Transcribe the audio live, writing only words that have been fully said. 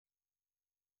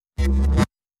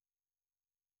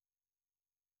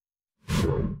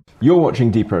You're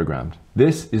watching Deprogrammed.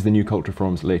 This is the New Culture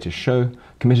Forum's latest show,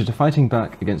 committed to fighting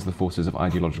back against the forces of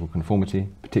ideological conformity,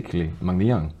 particularly among the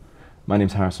young. My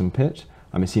name's Harrison Pitt.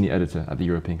 I'm a senior editor at the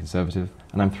European Conservative,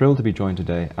 and I'm thrilled to be joined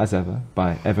today, as ever,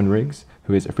 by Evan Riggs,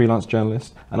 who is a freelance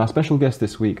journalist, and our special guest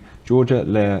this week, Georgia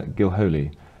Leah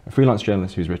Gilholy, a freelance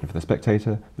journalist who's written for The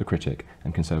Spectator, The Critic,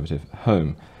 and Conservative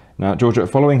Home. Now, Georgia,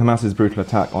 following Hamas's brutal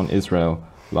attack on Israel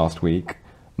last week,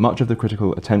 much of the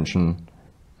critical attention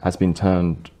has been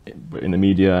turned in the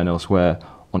media and elsewhere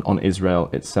on Israel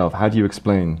itself. How do you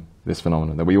explain this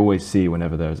phenomenon that we always see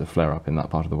whenever there is a flare-up in that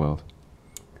part of the world?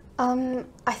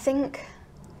 I think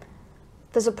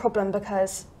there's a problem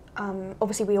because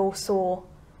obviously we all saw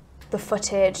the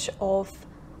footage of,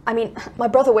 I mean, my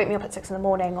brother woke me up at 6 in the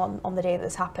morning on the day that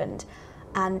this happened,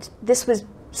 and this was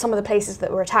some of the places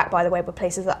that were attacked, by the way, were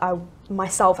places that I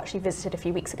myself actually visited a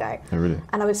few weeks ago. Oh, really?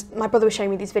 And my brother was showing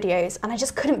me these videos, and I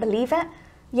just couldn't believe it.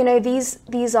 You know,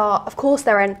 these are, of course,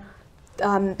 they're in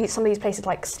some of these places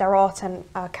like Sderot and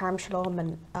Kerem Shalom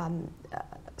and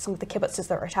some of the kibbutzes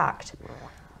that were attacked.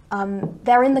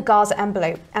 They're in the Gaza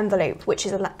envelope, which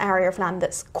is an area of land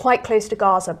that's quite close to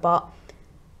Gaza, but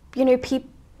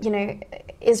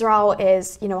Israel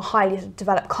is, a highly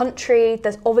developed country.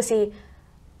 There's obviously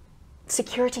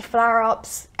security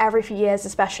flare-ups every few years,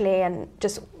 especially, and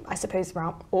just, I suppose,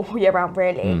 around all year round,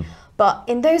 really. But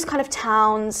in those kind of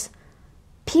towns,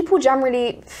 people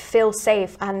generally feel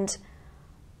safe, and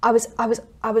I was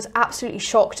absolutely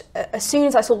shocked as soon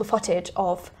as I saw the footage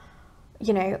of,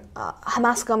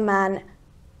 Hamas gunmen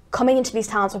coming into these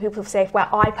towns where people feel safe, where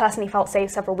I personally felt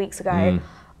safe several weeks ago.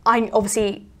 I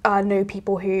obviously know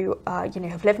people who,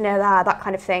 have lived near there, that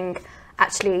kind of thing.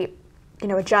 Actually,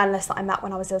 a journalist that I met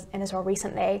when I was in Israel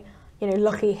recently,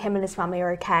 luckily him and his family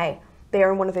are okay. They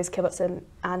are in one of those kibbutz,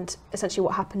 and essentially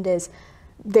what happened is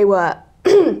they were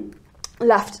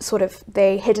left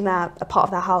they hid in a part of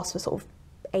their house for sort of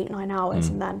 8-9 hours,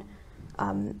 and then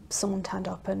someone turned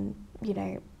up and,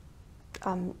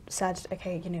 said,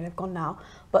 okay, they've gone now.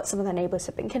 But some of their neighbours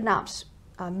have been kidnapped,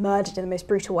 murdered in the most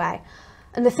brutal way.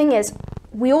 And the thing is,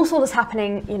 we all saw this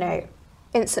happening,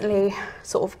 instantly,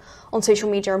 sort of on social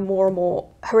media, and more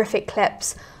horrific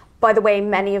clips. By the way,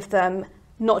 many of them,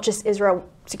 not just Israel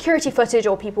security footage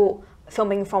or people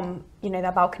filming from,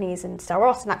 their balconies and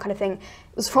Sderot and that kind of thing.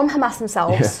 It was from Hamas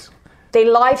themselves. Yes. They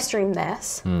live streamed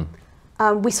this.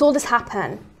 We saw this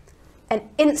happen, and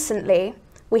instantly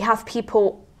we have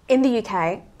people in the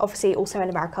UK, obviously also in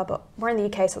America, but we're in the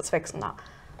UK, so let's focus on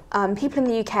that. People in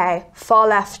the UK, far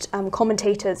left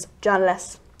commentators,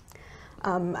 journalists,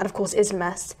 and of course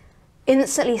Islamists,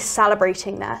 instantly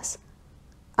celebrating this.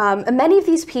 And many of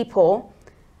these people,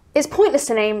 it's pointless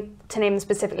to name them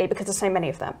specifically because there's so many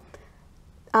of them.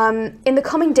 In the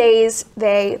coming days,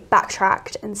 they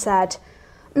backtracked and said,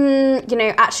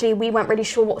 actually we weren't really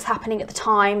sure what was happening at the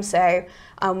time, so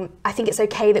I think it's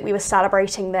okay that we were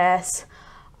celebrating this.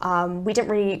 We didn't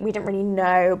really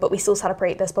know, but we still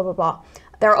celebrate this, blah, blah, blah.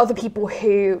 There are other people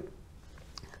who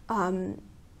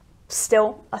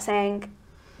still are saying,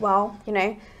 well,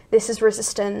 this is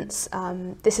resistance,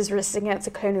 this is resisting against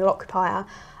a colonial occupier.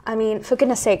 I mean, for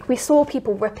goodness sake, we saw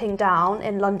people ripping down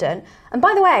in London. And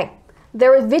by the way,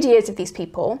 there are videos of these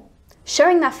people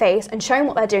showing their face and showing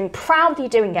what they're doing, proudly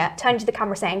doing it, turning to the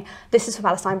camera saying, this is for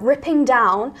Palestine, ripping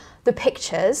down the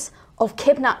pictures of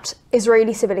kidnapped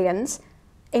Israeli civilians,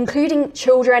 including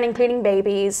children, including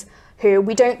babies, who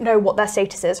we don't know what their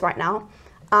status is right now.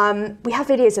 We have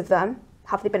videos of them.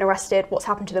 Have they been arrested? What's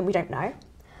happened to them? We don't know.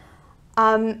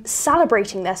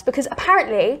 Celebrating this because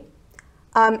apparently,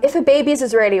 if a baby is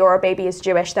Israeli or a baby is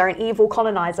Jewish, they're an evil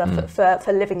colonizer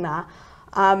for living there.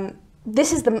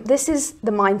 This is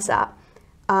the mindset.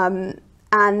 And,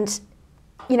 as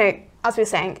we were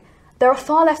saying, there are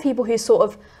far left people who sort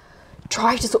of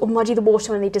try to sort of muddy the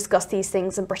water when they discuss these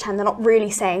things and pretend they're not really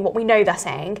saying what we know they're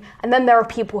saying. And then there are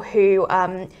people who,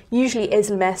 usually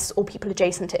Islamists or people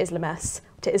adjacent to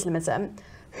Islamism,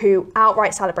 who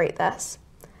outright celebrate this.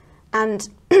 And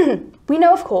we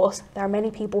know, of course, there are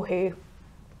many people who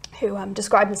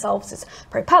describe themselves as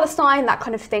pro-Palestine, that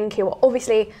kind of thing, who are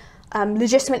obviously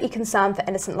legitimately concerned for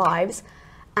innocent lives.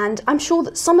 And I'm sure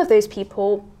that some of those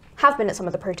people have been at some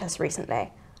of the protests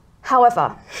recently.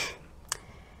 However,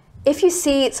 if you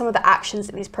see some of the actions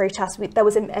in these protests, there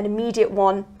was an immediate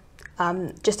one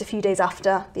just a few days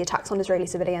after the attacks on Israeli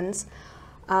civilians.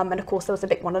 And of course, there was a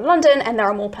big one in London, and there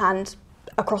are more planned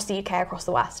across the UK, across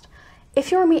the West.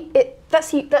 If you're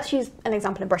let's use an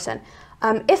example in Britain.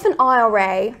 If an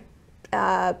IRA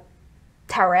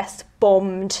terrorist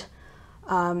bombed,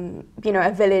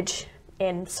 a village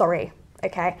in Surrey,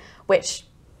 okay, which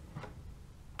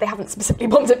they haven't specifically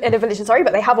bombed in a village in Surrey,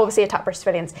 but they have obviously attacked British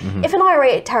civilians. If an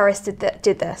IRA terrorist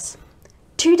did this,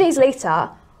 2 days later,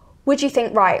 would you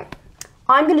think, right,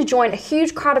 I'm going to join a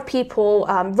huge crowd of people,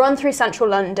 run through central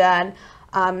London,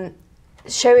 wave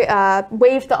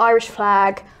the Irish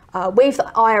flag, wave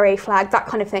the IRA flag, that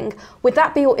kind of thing? Would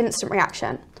that be your instant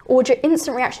reaction? Or would your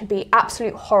instant reaction be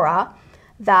absolute horror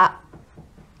that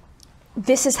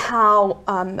this is how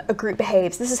a group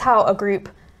behaves, this is how a group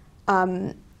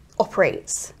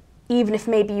operates, even if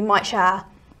maybe you might share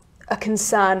a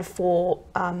concern for,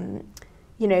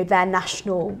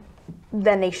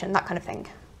 their nation, that kind of thing?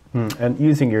 And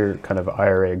using your kind of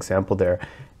IRA example there,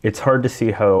 it's hard to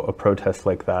see how a protest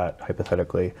like that,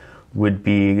 hypothetically, would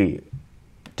be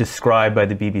described by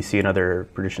the BBC and other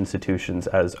British institutions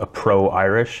as a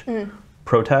pro-Irish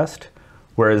protest.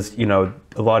 Whereas, a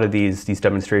lot of these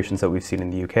demonstrations that we've seen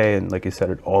in the UK, and like you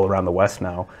said, all around the West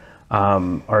now,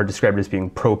 are described as being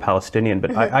pro-Palestinian.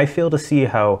 But I fail to see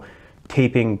how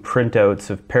taping printouts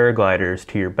of paragliders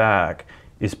to your back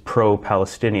is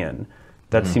pro-Palestinian.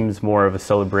 That seems more of a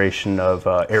celebration of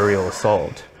aerial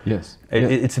assault. Yes.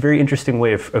 It's a very interesting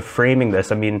way of framing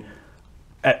this. I mean,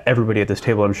 everybody at this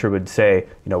table, I'm sure, would say,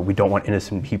 we don't want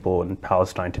innocent people in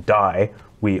Palestine to die.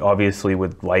 We obviously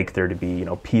would like there to be,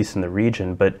 peace in the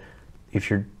region. But if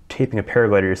you're taping a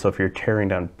paraglider yourself, you're tearing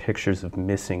down pictures of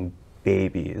missing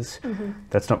babies.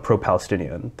 That's not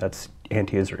pro-Palestinian. That's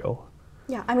anti-Israel.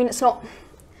 Yeah, I mean, it's not...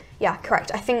 Yeah, correct.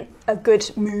 I think a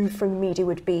good move from the media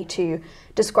would be to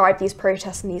describe these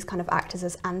protests and these kind of actors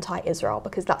as anti-Israel,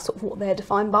 because that's sort of what they're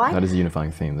defined by. That is a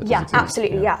unifying theme. That yeah,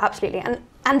 absolutely. Yeah, absolutely. And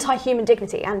anti-human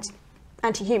dignity and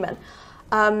anti-human.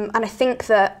 And I think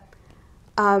that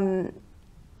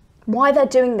why they're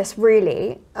doing this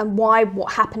really, and why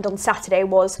what happened on Saturday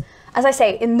was, as I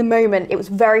say, in the moment, it was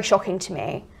very shocking to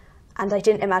me. And I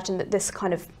didn't imagine that this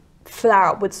kind of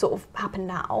flare-up would sort of happen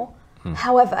now.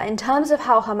 However, in terms of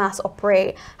how Hamas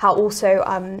operate, how also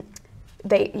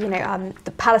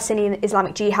the Palestinian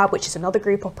Islamic Jihad, which is another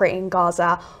group operating in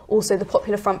Gaza, also the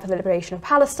Popular Front for the Liberation of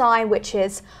Palestine, which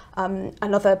is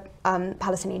another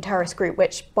Palestinian terrorist group,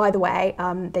 which, by the way,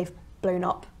 they've blown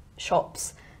up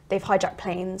shops, they've hijacked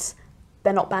planes,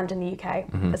 they're not banned in the UK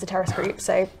as a terrorist group,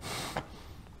 so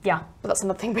yeah, but that's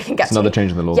another thing we can get to. Another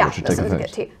change in the law yeah, which should take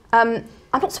effect.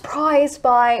 I'm not surprised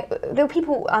by, there were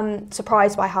people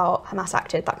surprised by how Hamas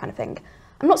acted, that kind of thing.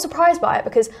 I'm not surprised by it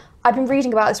because I've been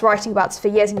reading about this, writing about this for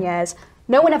years and years.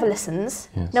 No one ever listens.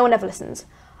 Yes. No one ever listens.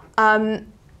 I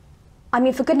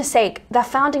mean, for goodness sake, their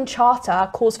founding charter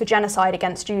calls for genocide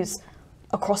against Jews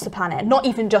across the planet, not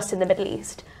even just in the Middle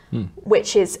East,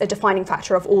 which is a defining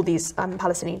factor of all these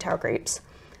Palestinian terror groups.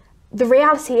 The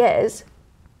reality is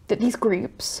that these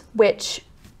groups, which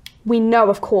we know,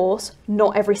 of course,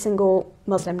 not every single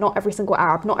Muslim, not every single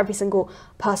Arab, not every single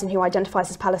person who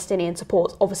identifies as Palestinian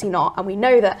supports, obviously not. And we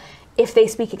know that if they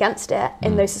speak against it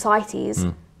in those societies,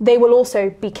 they will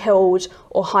also be killed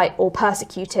or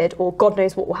persecuted, or God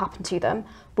knows what will happen to them.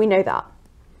 We know that.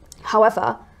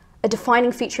 However, a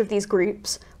defining feature of these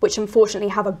groups, which unfortunately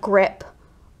have a grip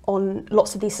on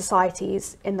lots of these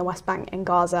societies in the West Bank, in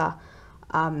Gaza,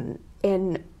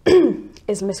 in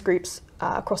Islamist groups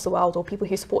across the world, or people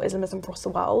who support Islamism across the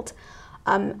world.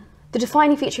 The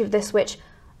defining feature of this, which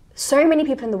so many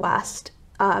people in the West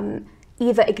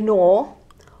either ignore,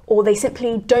 or they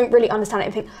simply don't really understand it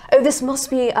and think, oh, this must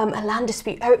be a land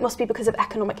dispute, oh, it must be because of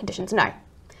economic conditions. No.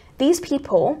 These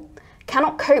people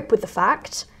cannot cope with the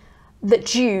fact that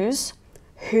Jews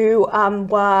who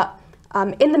were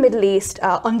in the Middle East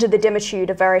under the dimitude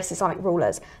of various Islamic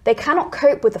rulers, they cannot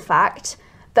cope with the fact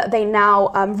that they now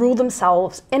rule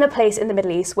themselves in a place in the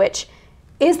Middle East which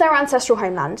is their ancestral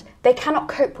homeland. They cannot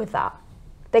cope with that.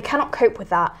 They cannot cope with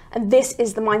that. And this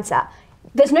is the mindset.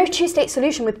 There's no two-state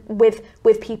solution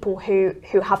with people who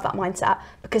have that mindset,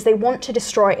 because they want to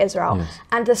destroy Israel. Yes.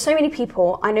 And there's so many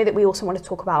people, I know that we also want to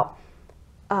talk about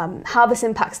how this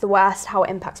impacts the West, how it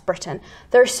impacts Britain.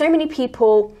 There are so many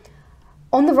people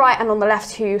on the right and on the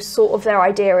left who sort of their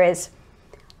idea is,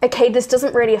 okay, this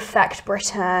doesn't really affect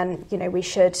Britain, we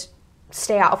should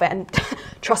stay out of it. And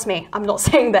trust me, I'm not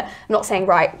saying,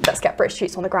 right, let's get British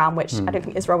troops on the ground, which I don't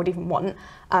think Israel would even want.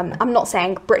 I'm not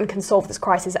saying Britain can solve this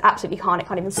crisis. It absolutely can't. It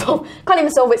can't even solve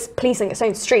its policing its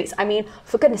own streets. I mean,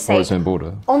 for goodness sake. Or its own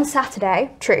border. On Saturday,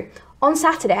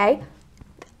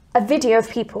 a video of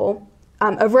people,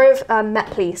 a row of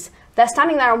Met police, they're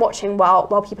standing there and watching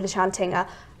while people are chanting,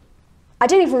 I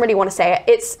don't even really want to say it.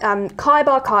 It's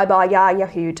Kaiba, Kaiba, Ya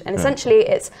Yahud. And essentially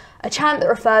it's a chant that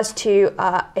refers to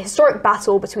a historic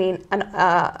battle between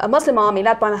a Muslim army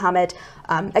led by Muhammad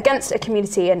against a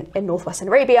community in northwestern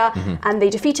Arabia. And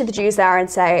they defeated the Jews there and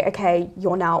say, okay,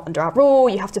 you're now under our rule,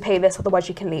 you have to pay this, otherwise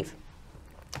you can leave.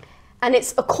 And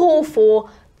it's a call for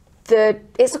the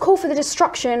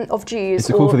destruction of Jews. It's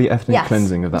a call for the ethnic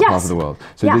cleansing of that part of the world.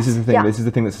 So this is the thing. This is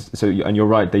the thing and you're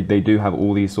right. They do have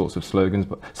all these sorts of slogans,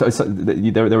 but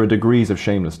there are degrees of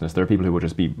shamelessness. There are people who will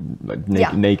just be like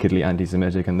nakedly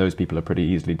anti-Semitic, and those people are pretty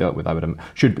easily dealt with.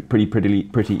 Should be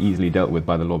pretty easily dealt with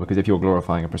by the law, because if you're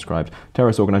glorifying a prescribed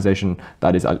terrorist organisation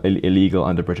that is illegal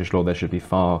under British law, there should be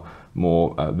far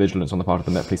more vigilance on the part of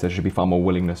the Met Police. There should be far more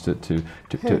willingness to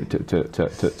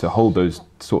hold those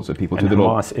sorts of people to the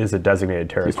law. Hamas is a designated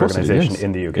terrorist organization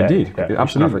in the UK. Indeed,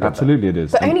 absolutely it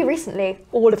is. But only recently,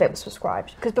 all of it was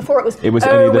prescribed, because before it was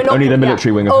only the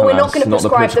military wing of Hamas, we're not going to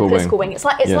prescribe the political wing. wing. It's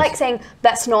like saying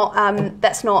let's not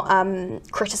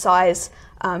criticise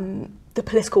the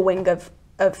political wing of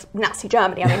Nazi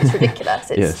Germany. I mean, it's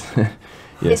ridiculous.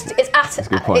 It's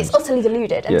utterly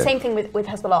deluded. And the same thing with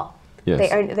Hezbollah.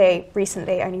 Yes. They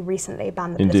only recently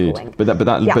banned the political wing.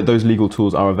 But those legal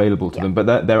tools are available to them.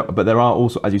 But there are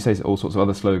also, as you say, all sorts of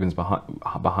other slogans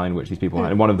behind which these people are.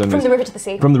 And one of them is from the river to the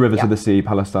sea. From the river to the sea,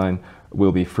 Palestine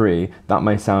will be free. That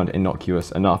may sound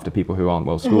innocuous enough to people who aren't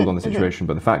well schooled on the situation,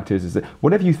 but the fact is that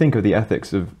whatever you think of the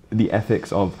ethics of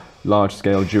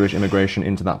large-scale Jewish immigration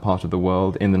into that part of the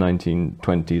world in the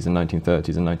 1920s and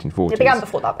 1930s and 1940s. It began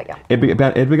before that, but yeah. It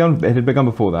had begun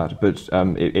before that, but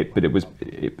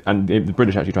the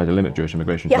British actually tried to limit Jewish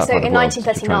immigration to that part of the world to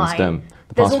try and stem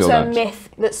the there's Parsfield also Act. a myth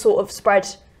that's sort of spread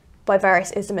by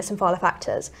various Islamists and Father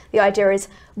factors. The idea is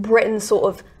Britain sort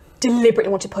of deliberately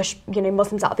wanted to push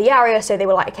Muslims out of the area, so they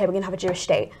were like, okay, we're going to have a Jewish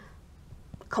state.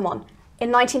 Come on.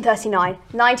 In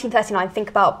 1939, think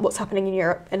about what's happening in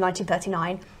Europe in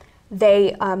 1939.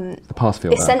 They the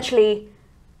Parsfield essentially,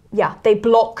 they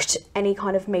blocked any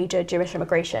kind of major Jewish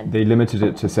immigration. They limited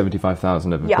it to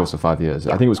 75,000 over the course of 5 years.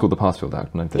 I think it was called the Parsfield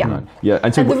Act, 1939.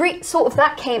 And so sort of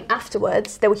that came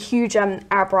afterwards. There were huge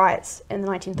Arab riots in the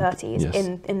 1930s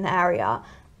in the area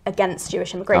against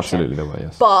Jewish immigration. Absolutely, there were,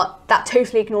 yes. But that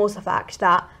totally ignores the fact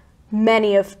that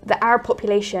many of the Arab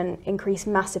population increased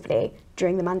massively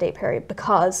during the Mandate period,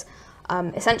 because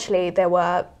essentially there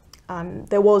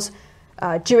was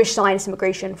Jewish Zionist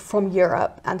immigration from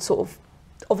Europe, and sort of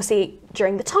obviously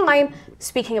during the time,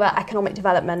 speaking about economic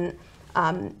development,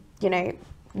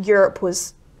 Europe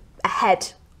was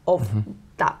ahead of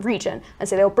that region, and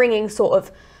so they were bringing sort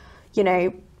of,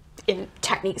 in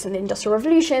techniques in the Industrial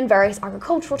Revolution, various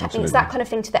agricultural techniques, that kind of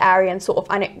thing to the area, and sort of,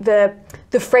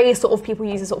 the phrase sort of people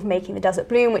use is sort of making the desert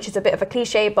bloom, which is a bit of a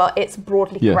cliche, but it's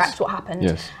broadly correct what happened.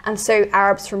 Yes. And so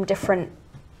Arabs from different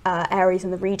areas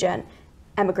in the region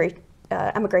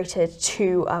emigrated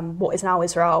to what is now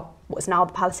Israel, what is now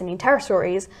the Palestinian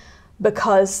territories,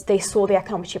 because they saw the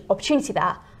economic opportunity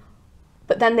there.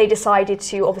 But then they decided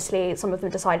to, obviously, some of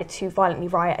them decided to violently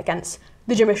riot against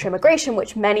the Jewish immigration,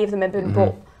 which many of them have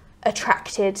been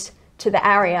attracted to the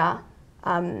area.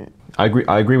 I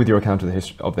agree with your account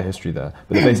of the history there,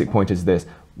 but the basic point is this: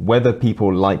 whether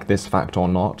people like this fact or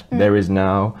not, there is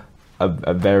now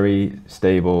a very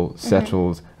stable,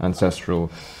 settled,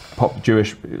 ancestral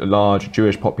large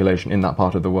Jewish population in that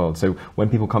part of the world. So when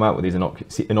people come out with these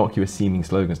innocuous seeming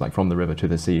slogans like "From the river to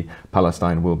the sea,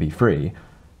 Palestine will be free,"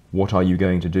 what are you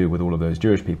going to do with all of those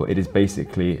Jewish people? It is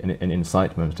basically an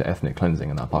incitement to ethnic cleansing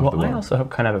in that part of the world. I also have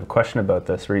kind of a question about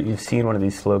this, where you've seen one of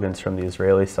these slogans from the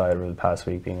Israeli side over the past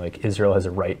week being like, Israel has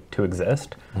a right to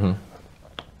exist.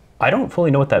 I don't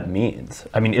fully know what that means.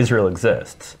 I mean, Israel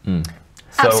exists.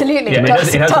 So, absolutely, it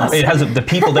has the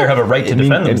people there have a right to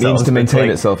defend themselves. It means to maintain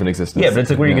itself in existence. Yeah, but it's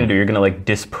like, what are you going to do? You're going to like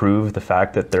disprove the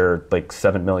fact that there are like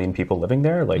 7 million people living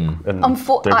there, like, and they're going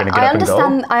to get up and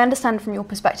go? I understand from your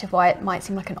perspective why it might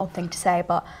seem like an odd thing to say,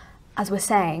 but as we're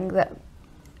saying that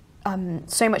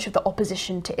so much of the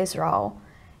opposition to Israel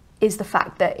is the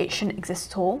fact that it shouldn't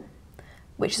exist at all,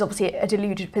 which is obviously a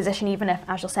deluded position, even if,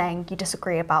 as you're saying, you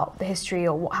disagree about the history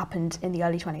or what happened in the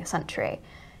early 20th century.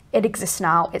 It exists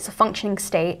now, it's a functioning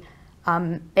state,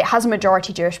 it has a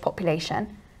majority Jewish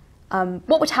population.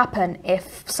 What would happen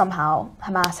if somehow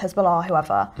Hamas, Hezbollah,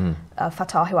 whoever,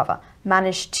 Fatah, whoever,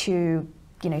 managed to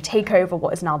take over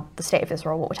what is now the state of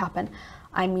Israel? What would happen?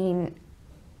 I mean,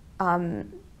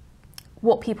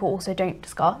 what people also don't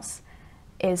discuss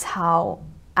is how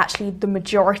actually the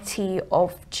majority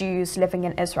of Jews living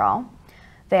in Israel,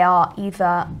 they are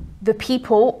either the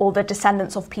people or the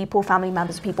descendants of people, family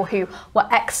members of people who were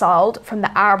exiled from the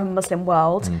Arab and Muslim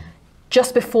world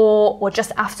just before or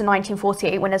just after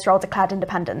 1948 when Israel declared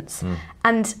independence.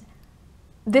 And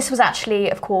this was actually,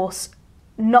 of course,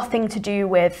 nothing to do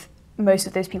with most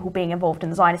of those people being involved in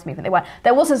the Zionist movement.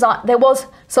 There was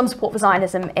some support for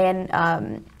Zionism in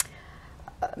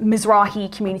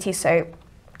Mizrahi communities, so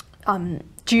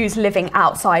Jews living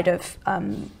outside of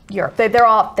Europe. There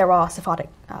are Sephardic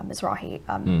Mizrahi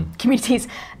communities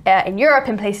in Europe,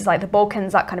 in places like the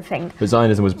Balkans, that kind of thing. But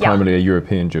Zionism was primarily a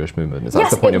European Jewish movement. Is that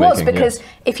Yes, the point it you're was, making? because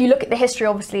if you look at the history,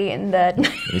 obviously, in the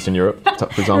Eastern Europe, for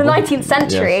example. in the 19th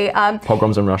century, yes.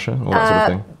 Pogroms in Russia, all that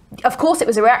sort of thing. of course, it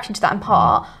was a reaction to that in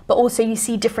part, but also you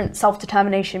see different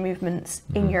self-determination movements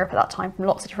in Europe at that time from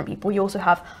lots of different people. You also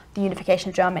have the unification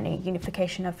of Germany,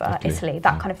 unification of Italy,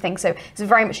 that kind of thing. So it's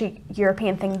very much a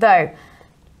European thing, though.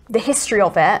 The history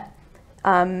of it,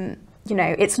 you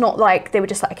know, it's not like they were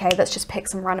just like, okay, let's just pick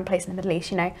some random place in the Middle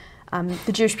East. You know,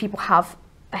 the Jewish people have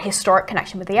a historic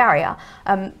connection with the area.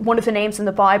 One of the names in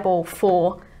the Bible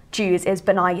for Jews is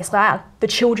B'nai Yisrael, the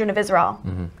children of Israel.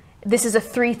 This is a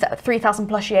 3,000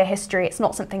 plus year history. It's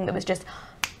not something that was just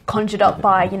conjured up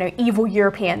by, you know, evil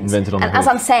Europeans. Invented on and the as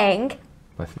I'm saying,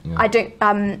 yeah. I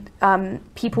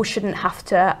don't. People shouldn't have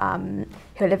to,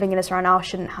 who are living in Israel now,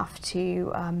 shouldn't have to,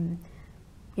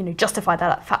 you know, justify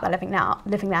that fact they're living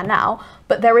there now.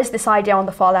 But there is this idea on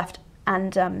the far left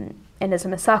and in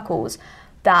Islamist circles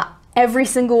that every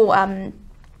single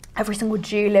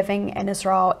Jew living in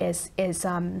Israel is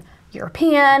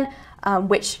European.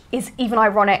 Which is even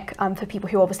ironic for people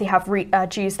who obviously have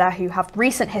Jews there who have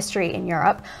recent history in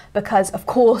Europe, because of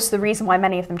course the reason why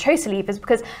many of them chose to leave is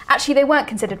because actually they weren't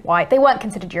considered white, they weren't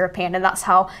considered European, and that's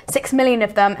how 6 million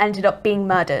of them ended up being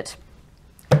murdered.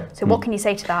 So what can you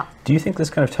say to that? Do you think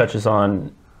this kind of touches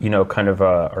on, you know, kind of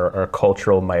our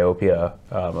cultural myopia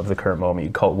of the current moment?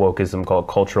 You call it wokeism, call it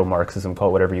cultural Marxism, call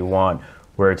it whatever you want,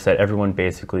 where it's that everyone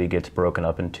basically gets broken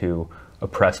up into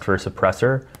oppressed versus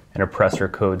oppressor, and oppressor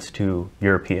codes to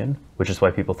European, which is why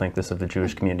people think this of the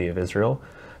Jewish community of Israel.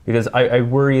 Because I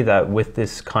worry that with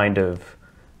this kind of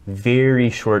very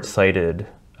short-sighted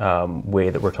way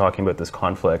that we're talking about this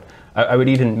conflict, I would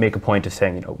even make a point of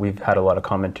saying, you know, we've had a lot of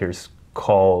commenters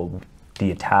call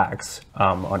the attacks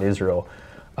on Israel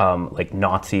like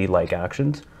Nazi-like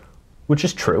actions, which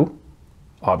is true,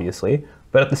 obviously,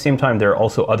 but at the same time, there are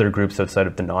also other groups outside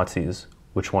of the Nazis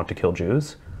which want to kill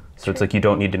Jews. So it's like you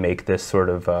don't need to make this sort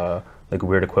of like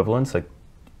weird equivalence. Like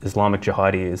Islamic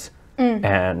jihadis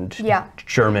and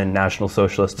German National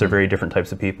Socialists are very different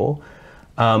types of people.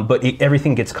 But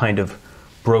everything gets kind of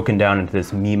broken down into this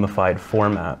memified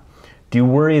format. Do you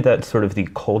worry that sort of the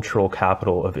cultural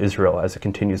capital of Israel as it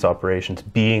continues operations,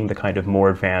 being the kind of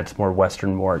more advanced, more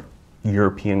Western, more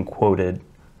European quoted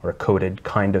or coded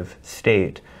kind of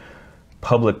state,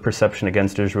 public perception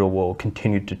against Israel will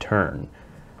continue to turn?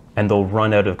 And they'll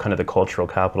run out of kind of the cultural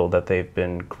capital that they've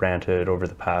been granted over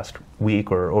the past week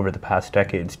or over the past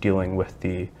decades dealing with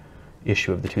the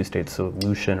issue of the two-state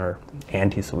solution or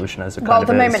anti-solution as it kind of is. Well, at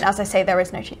the moment, as I say, there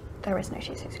is no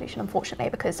two-state solution, unfortunately,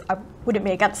 because I wouldn't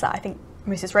be against that. I think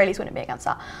most Israelis wouldn't be against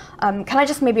that. Can I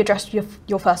just maybe address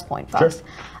your first point first?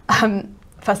 Sure.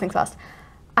 First things first.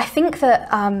 I think that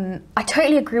I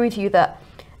totally agree with you that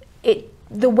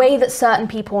the way that certain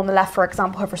people on the left, for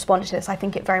example, have responded to this, I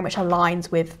think it very much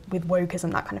aligns with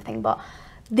wokeism, that kind of thing. But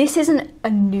this isn't a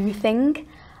new thing.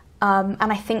 And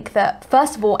I think that,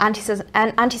 first of all,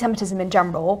 anti-Semitism in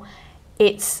general,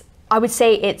 I would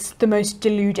say it's the most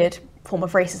deluded form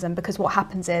of racism, because what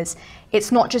happens is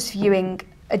it's not just viewing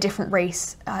a different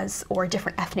race or a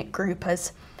different ethnic group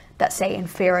as, let's say,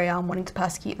 inferior and wanting to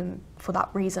persecute them for that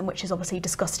reason, which is obviously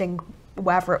disgusting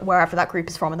wherever that group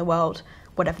is from in the world,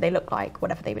 whatever they look like,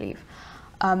 whatever they believe.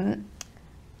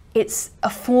 It's a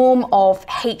form of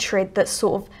hatred that's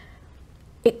sort of,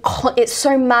 it's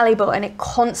so malleable and it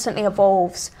constantly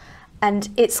evolves, and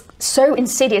it's so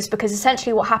insidious, because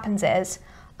essentially what happens is,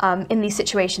 in these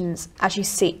situations, as you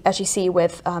see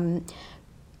with,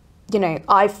 you know,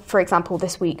 I've, for example,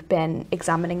 this week been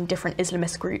examining different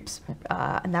Islamist groups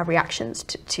and their reactions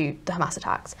to the Hamas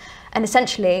attacks, and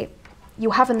essentially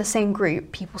you have in the same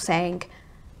group people saying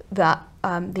that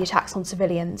the attacks on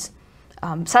civilians,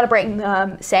 celebrating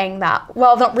them, saying that,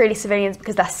 well, not really civilians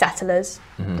because they're settlers,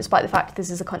 despite the fact that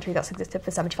this is a country that's existed for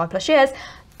 75 plus years.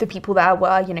 The people there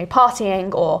were, you know,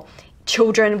 partying, or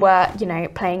children were, you know,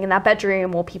 playing in their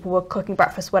bedroom, or people were cooking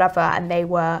breakfast, whatever, and they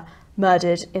were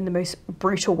murdered in the most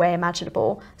brutal way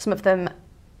imaginable. Some of them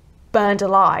burned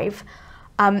alive.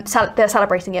 They're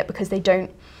celebrating it because they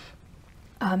don't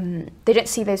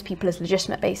see those people as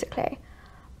legitimate, basically.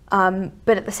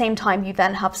 But at the same time, you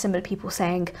then have similar people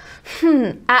saying,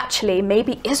 actually,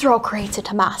 maybe Israel created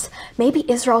Hamas. Maybe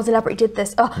Israel deliberately did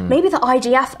this. Maybe the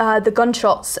IDF, the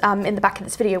gunshots in the back of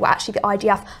this video were actually the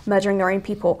IDF murdering their own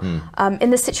people. In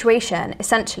this situation,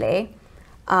 essentially,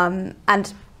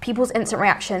 and people's instant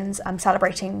reactions,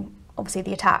 celebrating, obviously,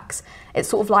 the attacks, it's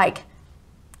sort of like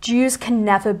Jews can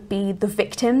never be the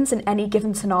victims in any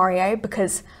given scenario,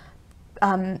 because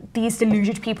these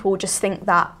deluded people just think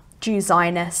that Jews,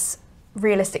 Zionists,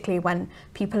 realistically, when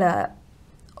people are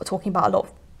talking about a lot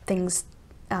of things,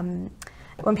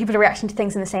 when people are reacting to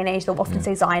things in this day and age, they'll often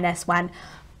say Zionists when,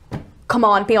 come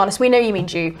on, be honest, we know you mean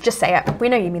Jew, just say it, we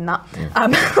know you mean that.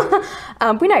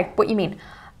 We know what you mean.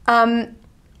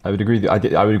 I would agree. I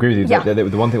would agree with you.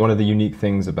 The one of the unique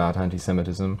things about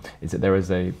anti-Semitism is that there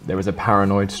is a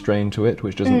paranoid strain to it,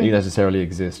 which doesn't necessarily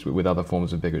exist with other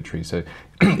forms of bigotry. So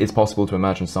it's possible to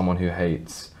imagine someone who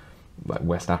hates like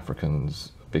West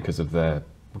Africans because of their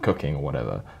cooking or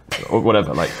whatever.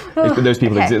 Like those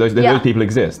people exist. Those people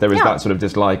exist. There is that sort of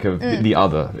dislike of the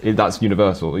other. That's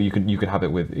universal. You could have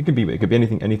it with. It could be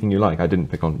anything you like. I didn't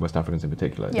pick on West Africans in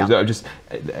particular. Just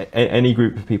any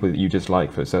group of people that you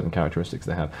dislike for certain characteristics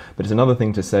they have. But it's another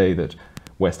thing to say that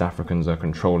West Africans are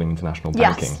controlling international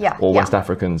banking, or West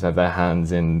Africans have their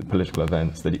hands in political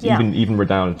events that even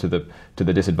redound to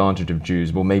the disadvantage of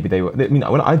Jews. Well, maybe they were. I mean,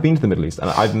 when I've been to the Middle East and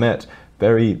I've met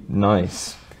very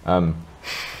nice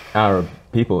Arab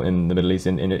people in the Middle East,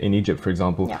 in Egypt, for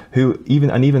example, who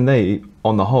even they,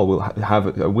 on the whole, will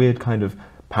have a weird kind of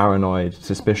paranoid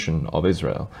suspicion of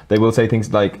Israel. They will say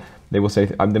things like, the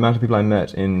amount of people I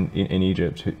met in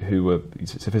Egypt who were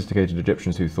sophisticated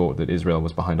Egyptians who thought that Israel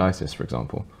was behind ISIS, for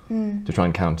example, to try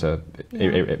and counter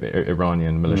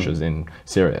Iranian militias in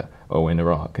Syria or in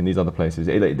Iraq and these other places.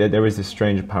 There is this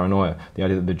strange paranoia, the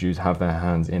idea that the Jews have their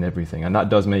hands in everything, and that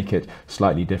does make it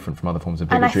slightly different from other forms of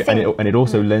bigotry, and it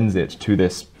also lends it to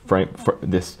this frame.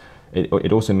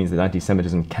 It also means that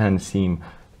anti-Semitism can seem,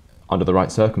 under the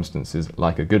right circumstances,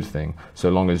 like a good thing, so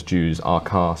long as Jews are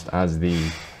cast as the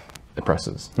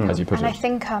oppressors, as you put it. And I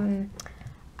think,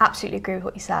 absolutely agree with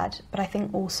what you said, but I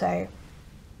think also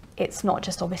it's not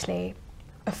just obviously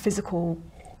a physical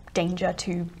danger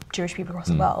to Jewish people across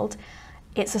the world.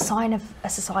 It's a sign of a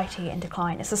society in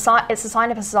decline. It's a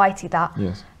sign of a society that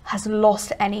has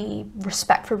lost any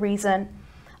respect for reason,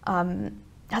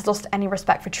 has lost any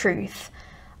respect for truth.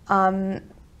 And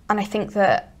I think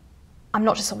that I'm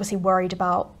not just obviously worried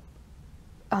about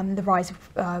the rise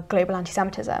of global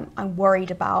anti-Semitism. I'm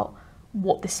worried about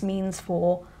what this means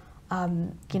for,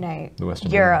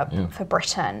 Europe, for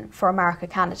Britain, for America,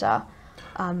 Canada.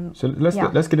 So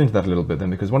let's get into that a little bit then,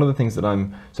 because one of the things that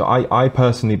I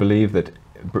personally believe that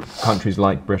countries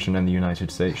like Britain and the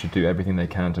United States should do everything they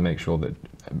can to make sure that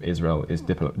Israel is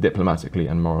diplomatically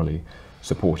and morally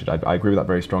supported. I agree with that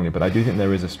very strongly, but I do think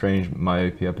there is a strange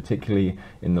myopia, particularly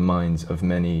in the minds of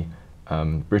many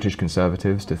British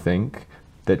conservatives, to think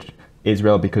that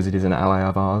Israel, because it is an ally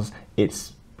of ours,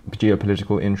 its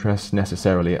geopolitical interests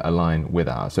necessarily align with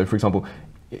ours. So, for example,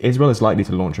 Israel is likely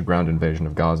to launch a ground invasion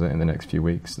of Gaza in the next few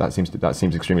weeks. That seems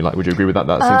extremely likely. Would you agree with that?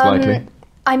 That seems likely.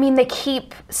 I mean, they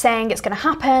keep saying it's going to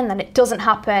happen, and it doesn't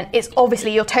happen. It's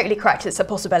obviously, you're totally correct. It's a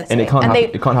possibility, and it can't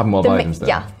happen while Biden's there.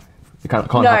 Yeah. It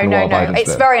can't happen while Biden's It's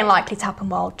there. very unlikely to happen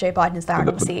while Joe Biden's there. And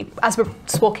obviously, as we're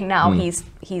talking now, he's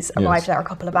arrived there a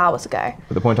couple of hours ago.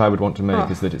 But the point I would want to make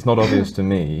is that it's not obvious to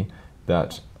me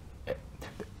that,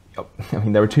 I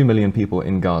mean, there are 2 million people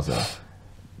in Gaza.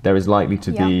 There is likely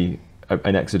to be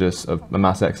a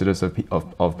mass exodus of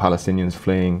Palestinians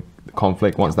fleeing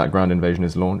conflict once that ground invasion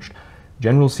is launched.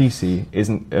 General Sisi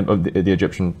the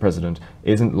Egyptian president,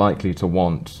 isn't likely to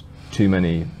want too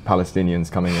many Palestinians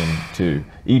coming in to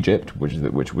Egypt,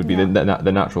 which would be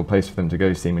the natural place for them to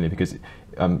go, seemingly, because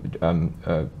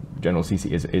General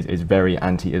Sisi is very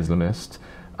anti-Islamist,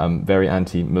 very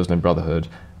anti-Muslim Brotherhood,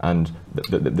 and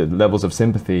the levels of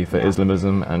sympathy for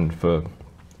Islamism and for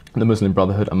the Muslim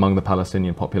Brotherhood among the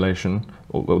Palestinian population,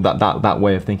 or that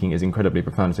way of thinking, is incredibly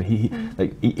profound. So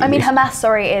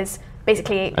Hamas, is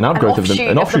basically an outgrowth of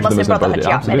the Muslim Brotherhood.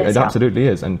 It is, absolutely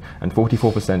is, and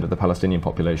 44% of the Palestinian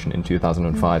population in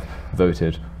 2005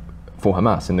 voted for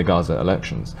Hamas in the Gaza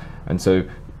elections. And so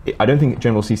I don't think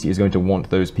General Sisi is going to want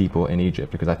those people in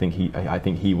Egypt, because I think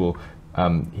he will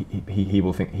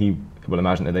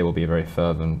imagine that they will be a very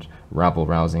fervent,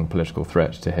 rabble-rousing political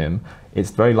threat to him. It's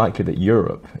very likely that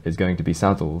Europe is going to be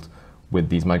saddled with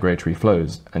these migratory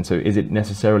flows. And so is it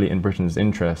necessarily in Britain's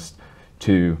interest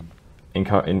to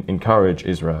encourage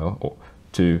Israel or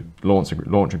to launch a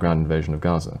ground invasion of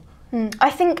Gaza? I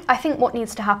think what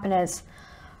needs to happen is,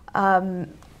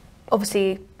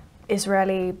 obviously,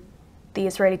 Israeli the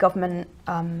Israeli government,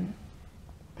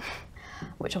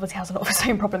 which obviously has a lot of its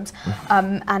own problems,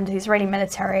 and the Israeli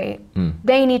military,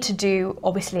 they need to do,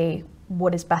 obviously,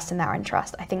 what is best in their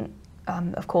interest. I think,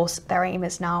 of course, their aim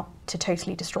is now to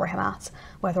totally destroy Hamas.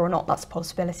 Whether or not that's a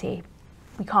possibility,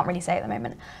 we can't really say at the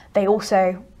moment. They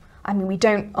also, I mean, we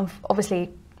don't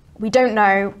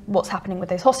know what's happening with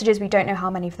those hostages. We don't know how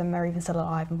many of them are even still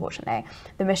alive, unfortunately.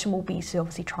 The mission will be to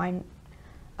obviously try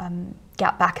and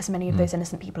get back as many of those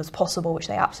innocent people as possible, which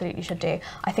they absolutely should do.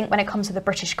 I think when it comes to the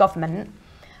British government,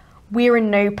 we're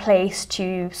in no place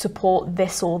to support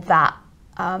this or that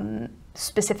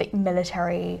specific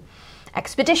military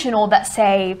expedition, or let's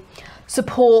say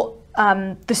support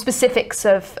the specifics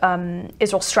of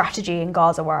Israel's strategy in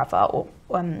Gaza, wherever. Or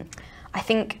I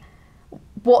think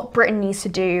what Britain needs to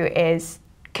do is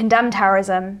condemn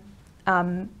terrorism,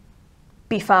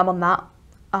 be firm on that.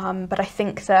 But I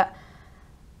think that,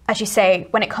 as you say,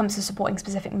 when it comes to supporting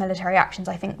specific military actions,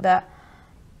 I think it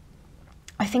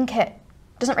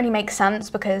doesn't really make sense,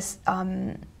 because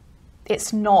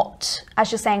it's not,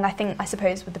 as you're saying, I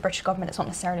suppose with the British government, it's not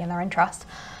necessarily in their interest.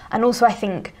 And also I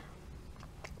think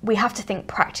we have to think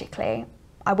practically.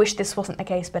 I wish this wasn't the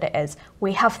case, but it is.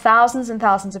 We have thousands and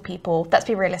thousands of people, let's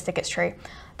be realistic, it's true,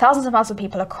 thousands and thousands of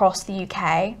people across the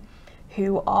UK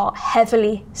who are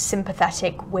heavily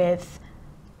sympathetic with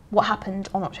what happened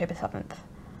on October 7th.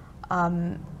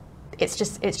 It's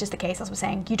just the case, as we're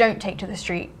saying. You don't take to the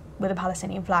street with a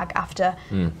Palestinian flag after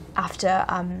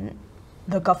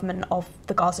the government of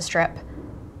the Gaza Strip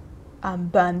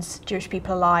burns Jewish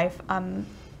people alive, and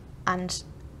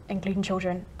including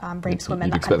children, rapes women,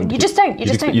 that kind of thing. You just don't.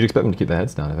 You'd expect them to keep their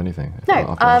heads down, if anything.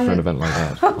 No, after an event like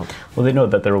that. Well, they know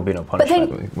that there will be no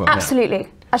punishment. Absolutely.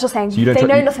 As you're saying, they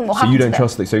know nothing will happen. So you don't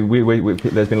trust. So there's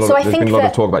been a lot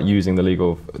of talk about using the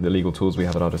legal tools we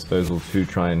have at our disposal to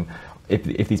try and,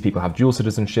 if these people have dual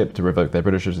citizenship, to revoke their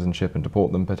British citizenship and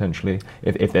deport them potentially,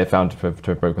 if they're found to have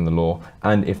broken the law,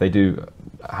 and if they do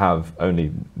have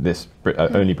only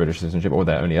British citizenship, or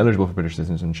they're only eligible for British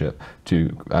citizenship,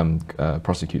 to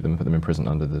prosecute them, put them in prison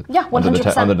under the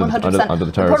 100%, under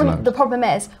the Terrorism Act. The problem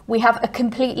is we have a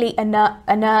completely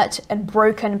inert and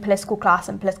broken political class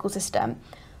and political system.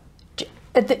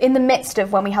 In the midst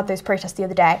of when we had those protests the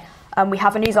other day, we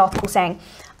have a news article saying,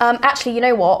 actually, you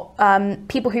know what?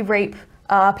 People who rape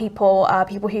people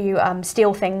who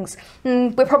steal things,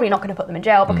 we're probably not going to put them in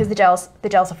jail, because the jails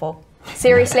are full.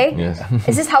 Seriously? Yes.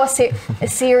 Is this how a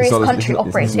serious country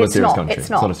operates? It's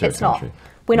not.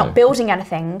 We're not building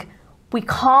anything. We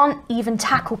can't even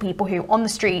tackle people who, on the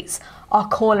streets, are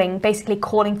basically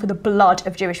calling for the blood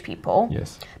of Jewish people.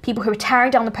 Yes. People who are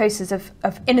tearing down the posters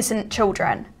of innocent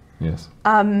children. Yes.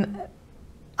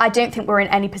 I don't think we're in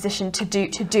any position to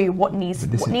do what needs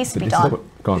to be done.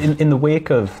 In the wake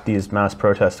of these mass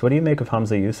protests, what do you make of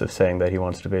Hamza Yusuf saying that he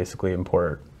wants to basically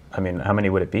import, I mean, how many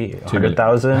would it be?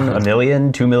 100,000, a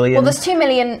million, 2 million? Well, there's 2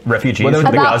 million refugees from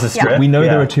the Gaza Strip. We know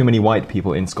there are too many white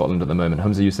people in Scotland at the moment.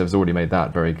 Hamza Yusuf has already made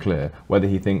that very clear. Whether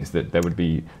he thinks that there would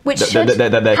be,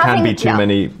 there can be too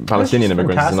many Palestinian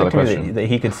immigrants is another question. That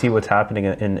he could see what's happening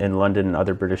in London and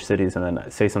other British cities, and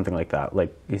then say something like that.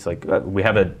 Like, he's like, we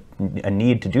have a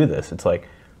need to do this. It's like,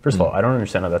 first of all, I don't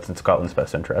understand how that's in Scotland's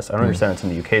best interest. I don't understand it's in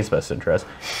the UK's best interest.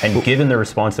 And given the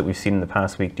response that we've seen in the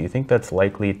past week, do you think that's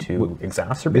likely to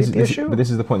exacerbate the issue? But this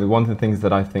is the point. One of the things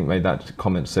that I think made that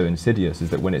comment so insidious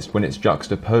is that when it's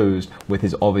juxtaposed with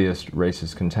his obvious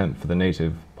racist contempt for the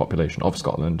native population of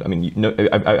Scotland. I mean,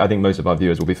 I think most of our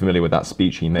viewers will be familiar with that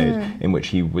speech he made, in which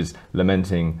he was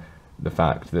lamenting the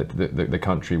fact that the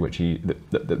country which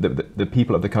the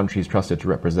people of the country he's trusted to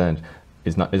represent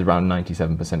is around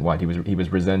 97% white. He was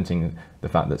resenting the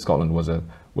fact that Scotland was a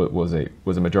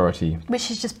majority, which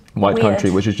is just white weird.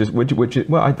 country, which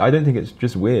I don't think it's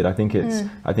just weird. I think it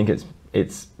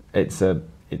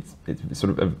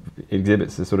sort of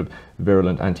exhibits a sort of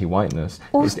virulent anti-whiteness.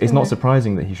 It's not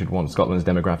surprising that he should want Scotland's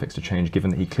demographics to change,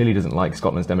 given that he clearly doesn't like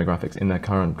Scotland's demographics in their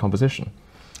current composition.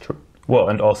 True. Well,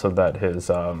 and also that his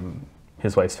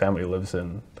wife's family lives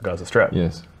in the Gaza Strip.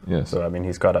 Yes. So I mean,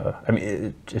 he's got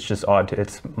it's just odd.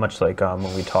 It's much like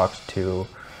when we talked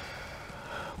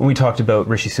about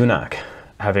Rishi Sunak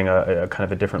having a kind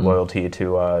of a different loyalty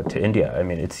to India. I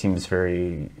mean, it seems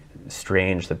very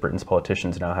strange that Britain's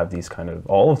politicians now have these kind of,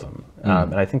 all of them.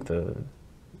 And I think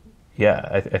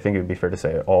I think it would be fair to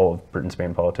say all of Britain's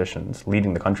main politicians,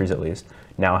 leading the countries at least,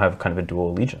 now have kind of a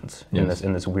dual allegiance in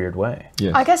this weird way.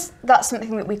 Yes. I guess that's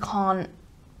something that we can't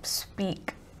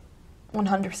speak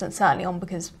 100% certainly on,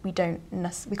 because we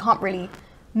can't really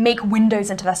make windows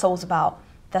into their souls about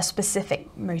their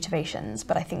specific motivations.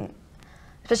 But I think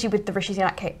especially with the Rishi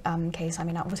Sunak case. I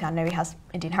mean, obviously I know he has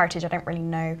Indian heritage. I don't really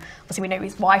know. Obviously we know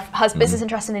his wife has business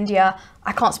interests in India.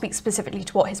 I can't speak specifically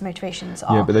to what his motivations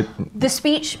are. Yeah, but the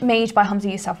speech made by Hamza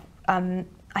Yousaf,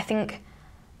 I think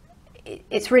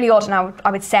it's really odd, and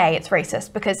I would say it's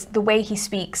racist, because the way he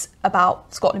speaks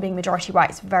about Scotland being majority white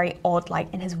is very odd,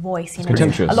 like in his voice. You know,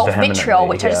 there's a lot of vitriol,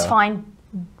 which I just find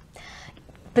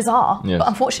bizarre. Yes. But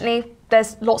unfortunately,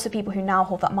 there's lots of people who now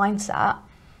hold that mindset,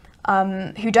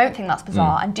 who don't think that's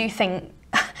bizarre and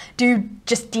do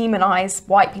just demonise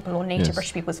white people or native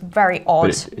British people. It's very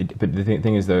odd. But the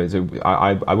thing is, though,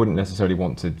 I wouldn't necessarily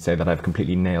want to say that I've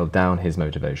completely nailed down his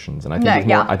motivations, and I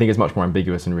think I think it's much more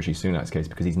ambiguous in Rishi Sunak's case,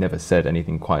 because he's never said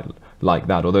anything quite like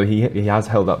that. Although he has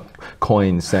held up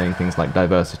coins saying things like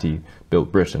 "diversity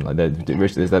built Britain." Like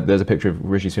there's a picture of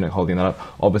Rishi Sunak holding that up.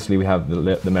 Obviously, we have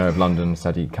the Mayor of London,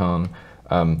 Sadiq Khan,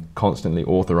 constantly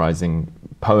authorising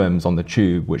poems on the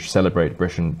tube which celebrate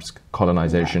Britain's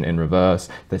colonisation in reverse.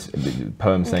 This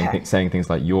poem saying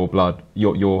things like "Your blood,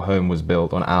 your home was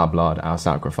built on our blood, our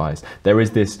sacrifice." There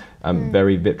is this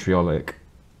very vitriolic,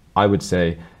 I would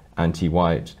say,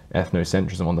 anti-white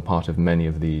ethnocentrism on the part of many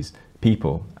of these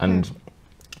people, and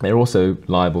they're also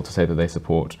liable to say that they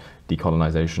support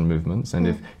decolonisation movements, and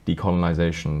if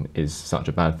decolonisation is such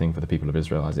a bad thing for the people of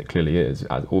Israel, as it clearly is,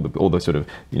 as all the sort of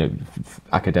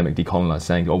academic decolonisers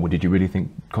saying, "Oh, well, did you really think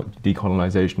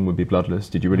decolonisation would be bloodless?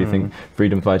 Did you really think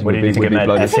freedom fighting would be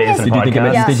bloodless?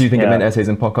 Did you think it meant essays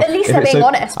and podcasts?" At least they're being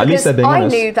honest. At least they're being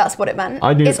honest. I knew that's what it meant.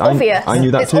 It's obvious. I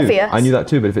knew that too. Obvious. I knew that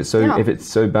too. But if it's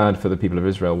so bad for the people of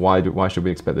Israel, why should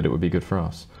we expect that it would be good for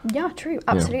us? Yeah, true.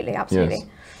 Absolutely, absolutely. Yes.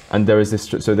 And there is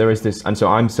this, and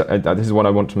so this is what I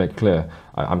want to make clear.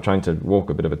 I'm trying to walk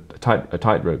a bit of a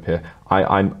tightrope here.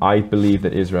 I believe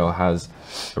that Israel has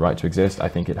a right to exist. I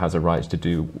think it has a right to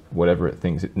do whatever it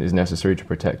thinks is necessary to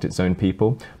protect its own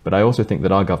people. But I also think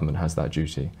that our government has that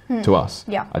duty to us.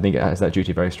 Yeah. I think it has that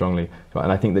duty very strongly. And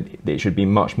I think that it should be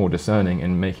much more discerning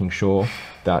in making sure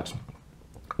that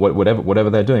whatever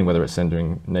they're doing, whether it's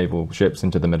sending naval ships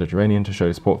into the Mediterranean to show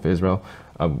support for Israel,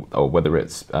 or whether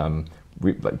it's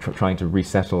trying to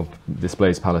resettle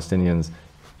displaced Palestinians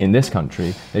in this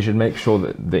country, they should make sure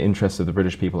that the interests of the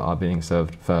British people are being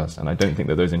served first. And I don't think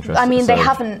that those interests I mean, are they served.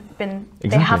 haven't been. Exactly.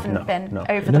 They haven't been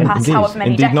over the past however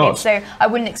many decades. So I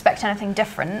wouldn't expect anything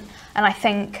different. And I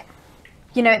think,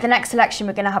 at the next election,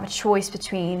 we're going to have a choice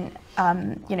between,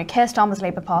 Keir Starmer's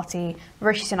Labour Party,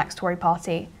 Rishi Sunak's Tory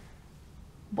Party.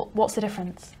 What's the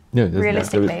difference? No,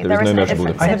 realistically, there is no measurable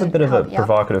difference. I have a bit of a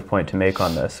provocative point to make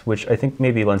on this, which I think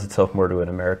maybe lends itself more to an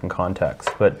American context.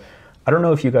 But I don't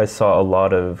know if you guys saw a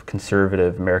lot of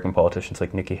conservative American politicians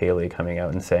like Nikki Haley coming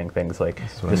out and saying things like,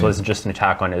 this wasn't just an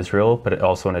attack on Israel, but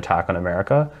also an attack on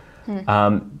America.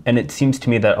 And it seems to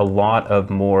me that a lot of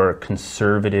more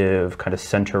conservative, kind of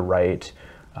center-right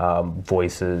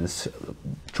voices,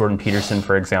 Jordan Peterson,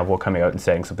 for example, coming out and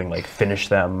saying something like "finish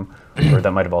them," or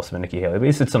that might have also been Nikki Haley, but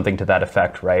he said something to that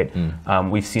effect, right?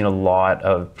 We've seen a lot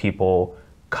of people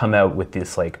come out with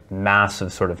this like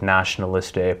massive sort of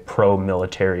nationalistic,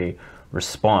 pro-military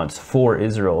response for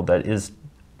Israel that is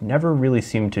never really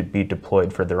seemed to be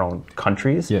deployed for their own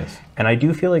countries. Yes. And I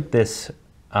do feel like this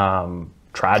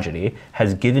tragedy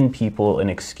has given people an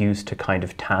excuse to kind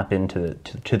of tap into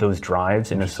to those drives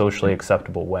in a socially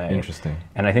acceptable way. Interesting.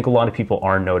 And I think a lot of people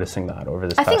are noticing that over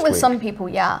this past week. I think with some people,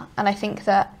 yeah. And I think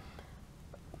that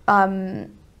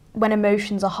when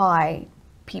emotions are high,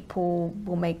 people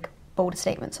will make bolder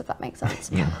statements, if that makes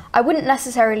sense. I wouldn't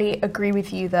necessarily agree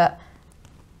with you that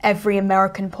every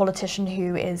American politician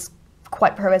who is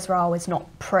quite pro-Israel is not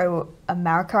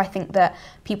pro-America. I think that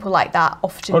people like that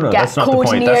often get called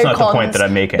neocons. That's not the point that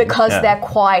I'm making. Because they're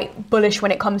quite bullish when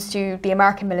it comes to the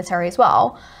American military as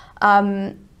well.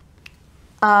 I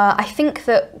think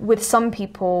that with some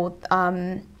people,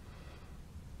 I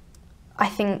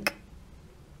think,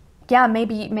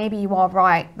 maybe you are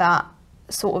right that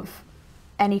sort of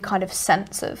any kind of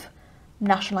sense of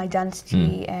national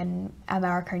identity in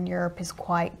America and Europe is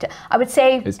quite, I would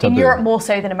say in Europe more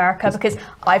so than America, because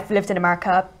I've lived in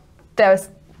America, there's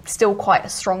still quite a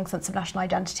strong sense of national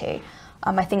identity.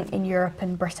 I think in Europe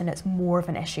and Britain it's more of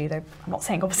an issue, though I'm not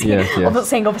saying obviously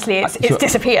it's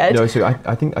disappeared. No, so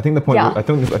I think the point I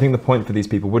think the point for these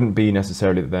people wouldn't be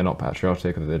necessarily that they're not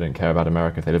patriotic or that they don't care about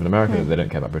America if they live in America, that they don't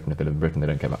care about Britain if they live in Britain, they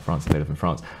don't care about France if they live in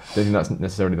France. I don't think that's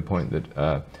necessarily the point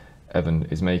that Evan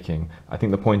is making. I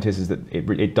think the point is that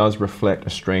it does reflect a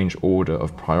strange order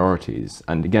of priorities.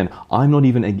 And again, I'm not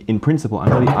even in principle.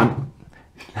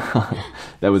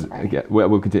 That was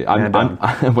we'll continue.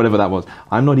 Whatever that was.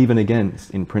 I'm not even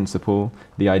against, in principle,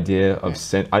 the idea of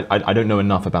I don't know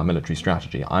enough about military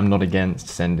strategy. I'm not against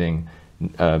sending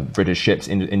British ships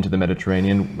into the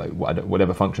Mediterranean, like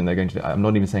whatever function they're going to do. I'm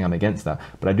not even saying I'm against that,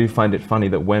 but I do find it funny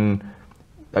that when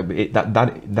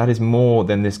that is more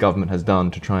than this government has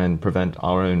done to try and prevent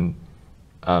our own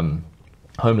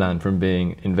homeland from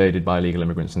being invaded by illegal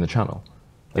immigrants in the Channel.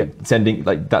 Like, sending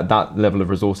like that level of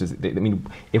resources. I mean,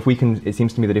 if we can, it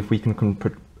seems to me that if we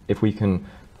can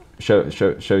show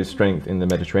strength in the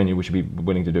Mediterranean, we should be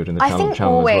willing to do it in the Channel as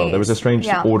well. There was a strange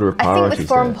order of priorities. I think with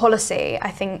foreign policy,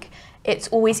 I think it's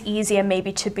always easier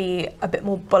maybe to be a bit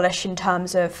more bullish in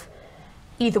terms of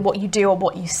either what you do or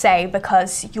what you say,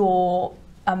 because your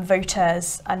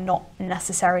voters are not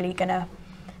necessarily going to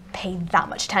pay that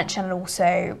much attention, and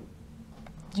also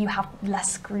you have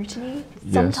less scrutiny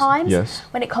sometimes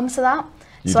when it comes to that.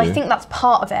 I think that's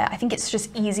part of it. I think it's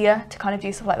just easier to kind of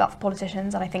do stuff like that for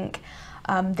politicians, and I think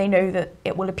they know that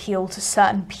it will appeal to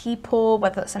certain people,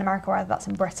 whether that's in America or whether that's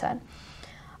in Britain.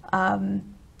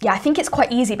 I think it's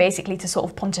quite easy basically to sort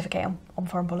of pontificate on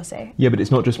foreign policy. Yeah, but it's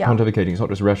not just pontificating, it's not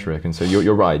just rhetoric. And so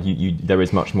you're right, there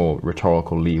is much more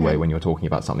rhetorical leeway when you're talking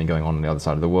about something going on the other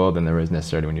side of the world than there is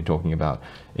necessarily when you're talking about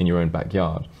in your own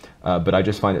backyard. But I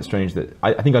just find it strange that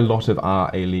I think a lot of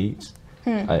our elites,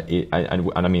 and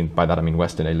I mean by that I mean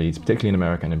Western elites, particularly in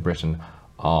America and in Britain,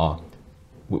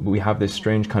 we have this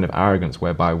strange kind of arrogance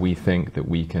whereby we think that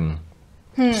we can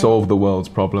solve the world's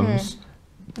problems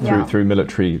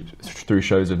through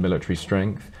shows of military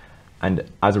strength, and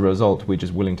as a result we're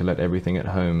just willing to let everything at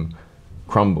home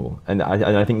crumble. And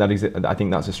I think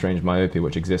that's a strange myopia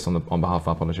which exists on behalf of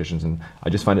our politicians, and I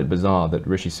just find it bizarre that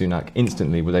Rishi Sunak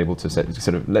instantly was able to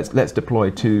sort of let's deploy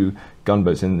 2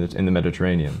 gunboats in the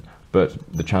Mediterranean, but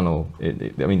the Channel, I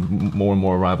mean, more and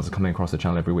more arrivals are coming across the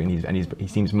Channel every week, and he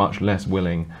seems much less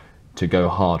willing to go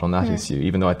hard on that issue,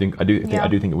 even though I do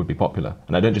think it would be popular.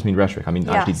 And I don't just mean rhetoric, I mean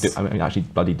actually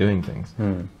bloody doing things.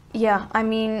 Yeah, I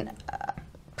mean,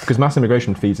 because mass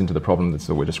immigration feeds into the problem that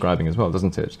we're describing as well,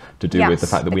 doesn't it? To do with the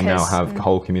fact that we now have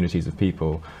whole communities of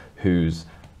people who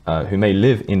may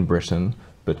live in Britain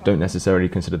but don't necessarily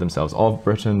consider themselves of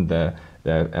Britain. Their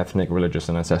ethnic, religious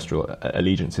and ancestral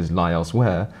allegiances lie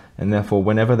elsewhere, and therefore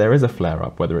whenever there is a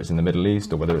flare-up, whether it's in the Middle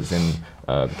East or whether it's in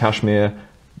Kashmir,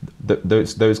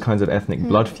 those kinds of ethnic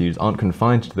blood feuds aren't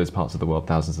confined to those parts of the world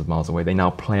thousands of miles away. They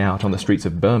now play out on the streets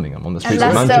of Birmingham, on the streets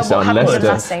of Manchester, and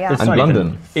Leicester, and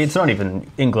London. It's not even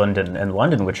England and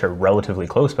London, which are relatively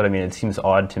close, but I mean, it seems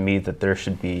odd to me that there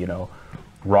should be,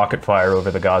 rocket fire over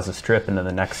the Gaza Strip, and then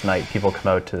the next night people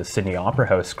come out to the Sydney Opera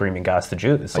House screaming "Gas the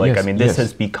Jews." Like, I mean, this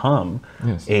has become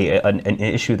an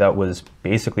issue that was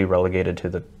basically relegated to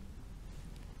the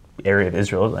area of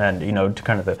Israel, and to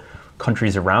kind of the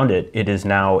countries around it. It is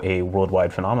now a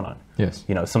worldwide phenomenon. Yes.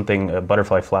 A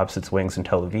butterfly flaps its wings in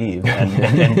Tel Aviv,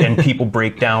 and people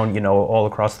break down, all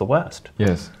across the West.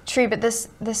 Yes. True, but this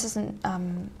isn't.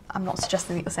 I'm not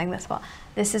suggesting that you're saying this, but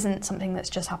this isn't something that's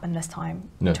just happened this time.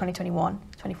 No. 2021,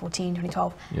 2014,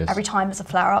 2012. Yes. Every time there's a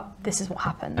flare-up, this is what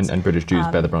happens. And British Jews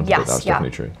bear the brunt of it. That's definitely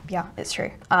true. Yeah, it's true.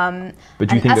 But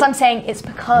do you think as I'm saying, it's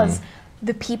because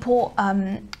the people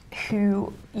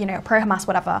who, pro-Hamas,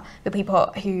 whatever, the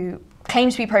people who claim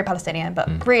to be pro-Palestinian,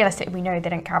 but realistically we know they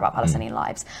don't care about Palestinian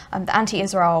lives. The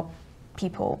anti-Israel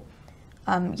people,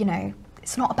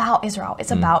 it's not about Israel,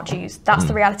 it's about Jews. That's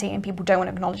the reality, and people don't want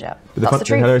to acknowledge it. That's the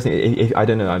truth. I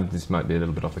don't know, this might be a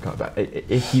little bit off the cut, but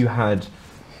if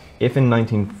in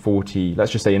 1940,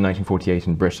 let's just say in 1948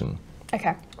 in Britain,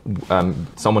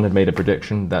 someone had made a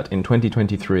prediction that in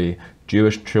 2023,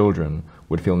 Jewish children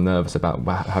would feel nervous about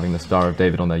having the Star of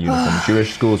David on their uniform.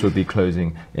 Jewish schools would be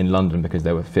closing in London because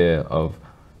there was fear of,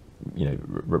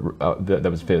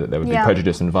 there was fear that there would be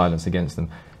prejudice and violence against them.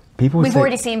 We've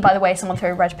already seen, by the way, someone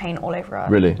throw red paint all over a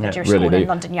Jewish school in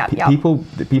London. People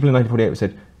in 1948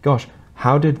 said, "Gosh,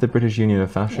 how did the British Union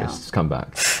of Fascists come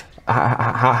back?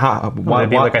 Why?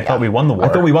 I thought we won the war. I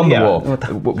thought we won the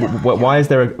war. Why is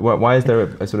there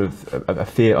a sort of a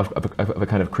fear of a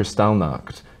kind of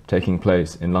Kristallnacht taking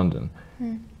place in London?"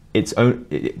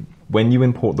 When you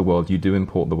import the world, you do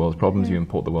import the world's problems, you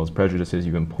import the world's prejudices,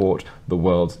 you import the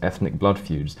world's ethnic blood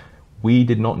feuds. We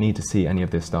did not need to see any of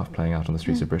this stuff playing out on the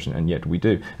streets of Britain, and yet we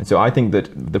do. And so I think that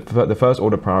the first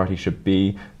order priority should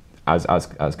be, as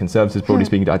conservatives, broadly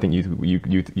speaking, I think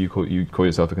you call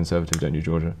yourself a conservative, don't you,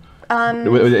 Georgia?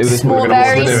 Very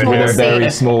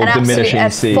small, diminishing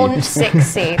C. Font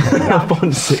 6C.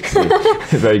 Font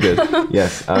 6C. Very good.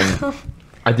 Yes.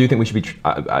 I do think we should be.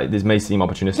 This may seem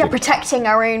opportunistic. Yeah, protecting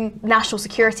our own national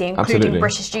security, including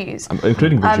British Jews.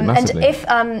 Including British, massively. And if,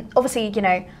 obviously,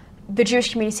 the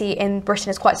Jewish community in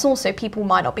Britain is quite small, so people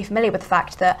might not be familiar with the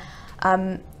fact that,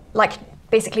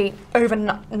 basically over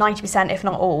 90%, if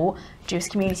not all, Jewish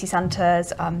community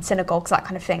centres, synagogues, that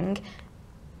kind of thing,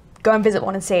 go and visit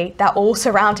one and see, they're all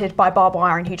surrounded by barbed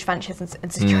wire and huge fences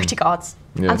and security guards.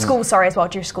 Yes. And schools, sorry, as well,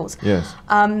 Jewish schools. Yes.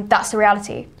 That's the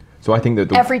reality. So I think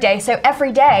that Every day. So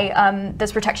every day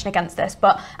there's protection against this.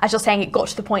 But as you're saying, it got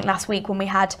to the point last week when we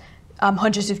had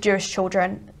hundreds of Jewish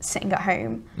children sitting at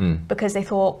home because they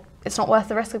thought it's not worth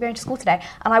the risk of going to school today.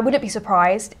 And I wouldn't be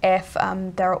surprised if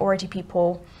there are already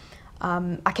people,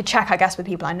 I could check, I guess, with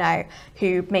people I know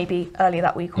who maybe earlier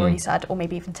that week already said, or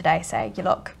maybe even today, say,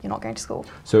 look, you're not going to school.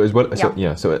 So as well, so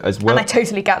as well. And I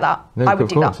totally get that. No, I would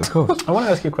do that. Of course. I want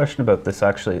to ask you a question about this,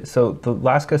 actually. So the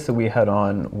last guest that we had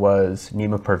on was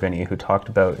Nima Parvini, who talked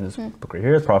about in his book right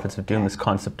here, The Prophets of Doom, this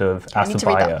concept of I need to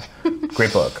read asabaya.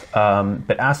 Great book.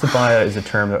 But asabaya is a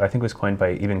term that I think was coined by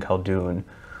Ibn Khaldun,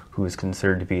 who is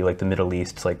considered to be like the Middle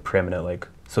East's like preeminent like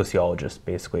sociologist,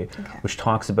 basically, which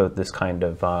talks about this kind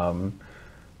of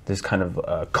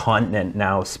continent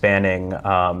now spanning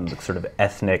sort of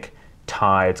ethnic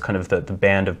tie. It's kind of the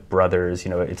band of brothers.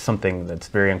 It's something that's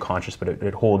very unconscious, but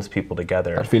it holds people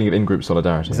together. That feeling of in-group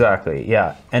solidarity. Exactly,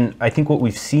 yeah. And I think what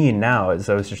we've seen now, as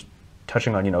I was just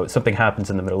touching on, something happens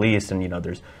in the Middle East and,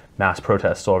 there's mass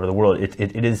protests all over the world.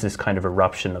 It is this kind of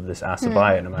eruption of this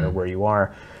asabaya, no matter where you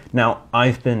are. Now,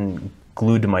 I've been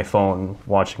glued to my phone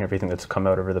watching everything that's come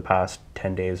out over the past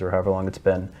 10 days or however long it's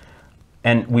been.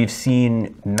 And we've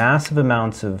seen massive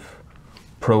amounts of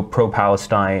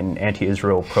pro-Palestine,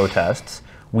 anti-Israel protests.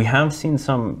 We have seen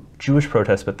some Jewish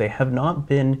protests, but they have not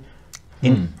been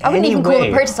in I wouldn't any even way call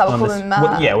them protests, I would call them,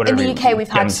 in the UK we've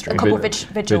had a couple of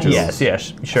vigils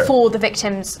yes, sure. for the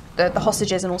victims, the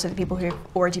hostages, and also the people who've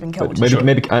already been killed.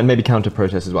 Maybe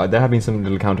counter-protests as well. There have been some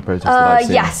little counter-protests that I've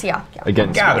seen. Yes, yeah.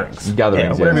 Against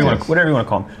gatherings, whatever you want to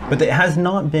call them. But it has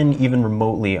not been even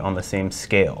remotely on the same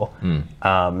scale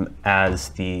as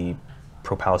the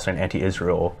pro-Palestine,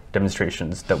 anti-Israel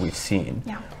demonstrations that we've seen.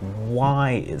 Yeah.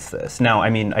 Why is this? Now,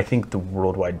 I think the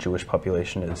worldwide Jewish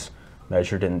population is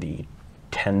measured in the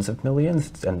tens of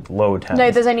millions and low tens.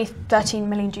 No, there's only 13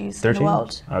 million Jews 13? in the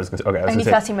world. I was going to say, okay. Only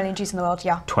 13 million Jews in the world,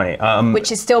 yeah. 20.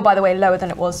 Which is still, by the way, lower than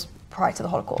it was prior to the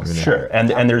Holocaust. Sure,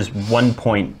 and there's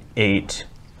 1.8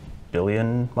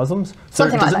 billion Muslims. So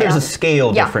Something like that, there's a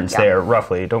scale difference there,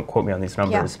 roughly. Don't quote me on these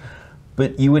numbers. Yeah.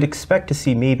 But you would expect to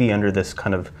see maybe under this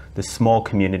kind of this small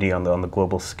community on the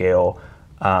global scale,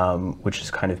 which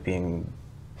is kind of being,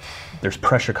 there's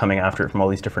pressure coming after it from all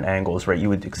these different angles, right? You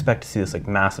would expect to see this like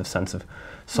massive sense of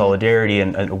solidarity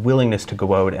and a willingness to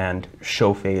go out and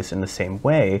show face in the same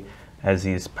way as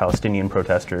these Palestinian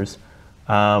protesters.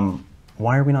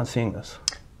 Why are we not seeing this?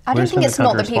 I don't think it's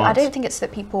not that people. I don't think it's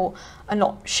that people are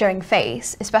not showing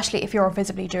face, especially if you're a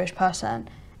visibly Jewish person.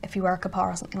 If you wear a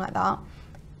kippah or something like that,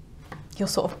 you're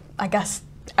sort of, I guess,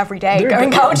 every day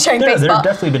going out and showing face. There have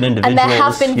definitely been individuals. And there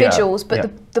have been vigils,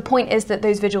 but the point is that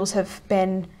those vigils have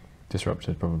been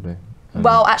disrupted, probably.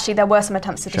 Well, actually, there were some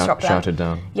attempts to disrupt them. Shouted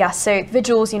down. Yeah, so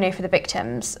vigils, for the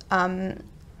victims. And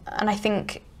I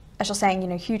think, as you're saying,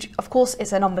 huge, of course,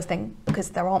 it's a numbers thing because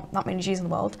there aren't that many Jews in the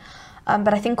world.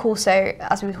 But I think also,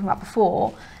 as we were talking about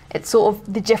before, it's sort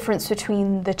of the difference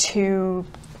between the two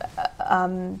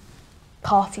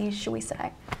parties, shall we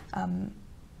say,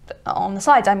 on the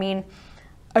sides.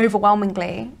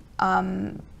 Overwhelmingly,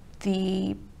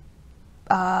 the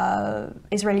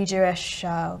Israeli Jewish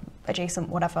adjacent,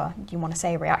 whatever you want to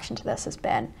say, reaction to this has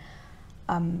been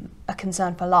a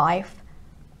concern for life,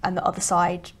 and the other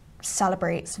side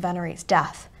celebrates, venerates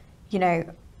death.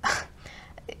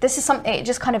 This is something, it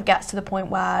just kind of gets to the point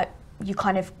where you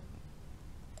kind of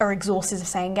are exhausted of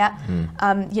saying it.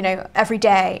 Every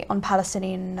day on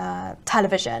Palestinian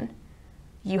television,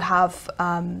 you have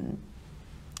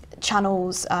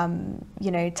channels,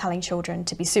 telling children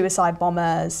to be suicide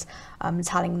bombers,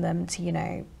 telling them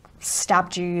to, stab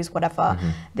Jews, whatever.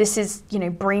 This is,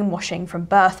 brainwashing from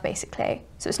birth, basically.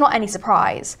 So it's not any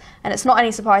surprise. And it's not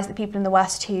any surprise that people in the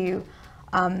West who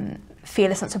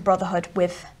feel a sense of brotherhood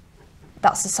with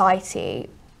that society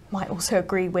might also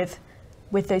agree with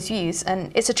those views.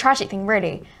 And it's a tragic thing,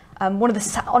 really.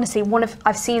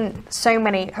 I've seen so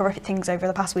many horrific things over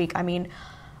the past week.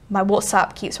 My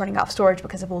WhatsApp keeps running out of storage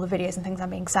because of all the videos and things I'm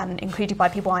being sent, included by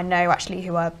people I know actually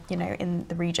who are, in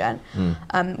the region.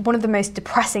 One of the most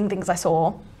depressing things I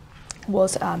saw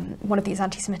was one of these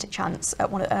anti-Semitic chants at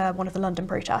one of the London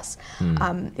protests.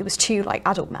 It was two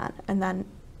adult men, and then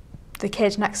the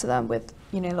kid next to them with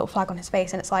a little flag on his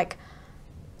face, and it's like,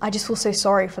 I just feel so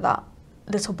sorry for that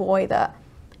little boy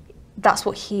that's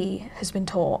what he has been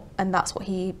taught, and that's what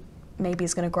he maybe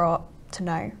is going to grow up to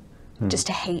know, just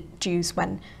to hate Jews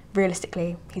when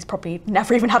realistically he's probably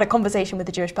never even had a conversation with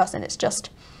a Jewish person. It's just,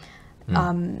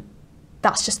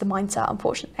 that's just the mindset,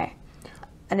 unfortunately.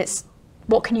 And it's,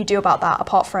 what can you do about that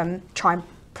apart from try and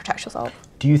protect yourself.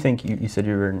 Do you think, you said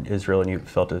you were in Israel and you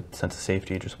felt a sense of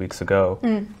safety just weeks ago.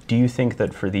 Do you think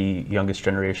that for the youngest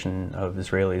generation of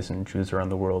Israelis and Jews around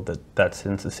the world that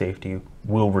sense of safety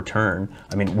will return?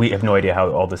 I mean, we have no idea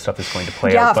how all this stuff is going to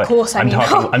play out. Yeah, of course. I'm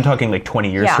talking like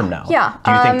 20 years from now. Yeah.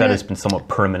 Do you think that has been somewhat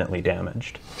permanently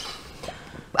damaged?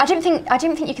 I don't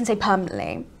think you can say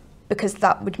permanently, because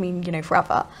that would mean,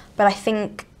 forever. But I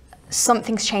think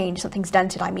something's changed, something's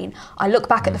dented. I mean, I look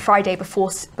back at the Friday before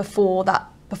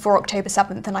October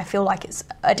 7th, and I feel like it's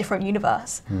a different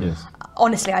universe. Yes.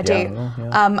 Honestly, I do.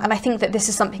 Yeah. And I think that this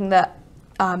is something that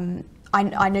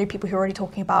I know people who are already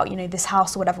talking about, this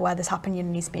house or whatever where this happened,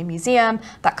 needs to be a museum,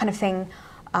 that kind of thing.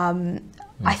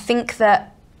 I think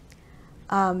that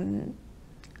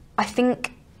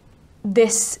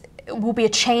this will be a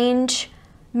change,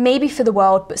 maybe for the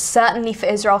world, but certainly for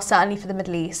Israel, certainly for the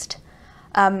Middle East.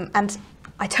 And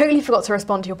I totally forgot to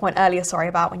respond to your point earlier, sorry,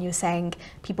 about when you were saying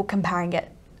people comparing what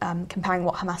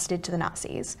Hamas did to the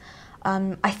Nazis.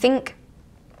 I think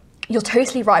you're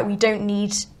totally right. We don't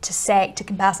need to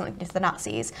compare something to the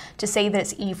Nazis to say that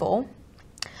it's evil.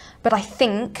 But I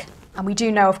think, and we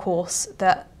do know, of course,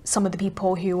 that some of the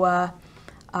people who were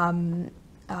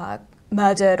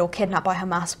murdered or kidnapped by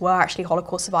Hamas were actually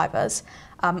Holocaust survivors.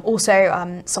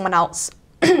 Also, someone else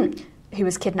who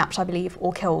was kidnapped, I believe,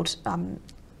 or killed.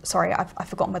 Sorry, I've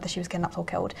forgotten whether she was kidnapped or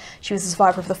killed. She was a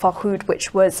survivor of the Farhud,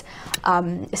 which was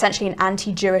essentially an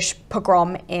anti-Jewish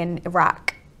pogrom in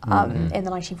Iraq in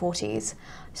the 1940s.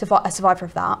 A survivor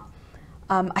of that.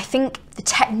 I think the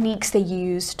techniques they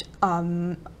used,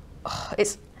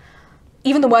 it's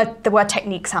even the word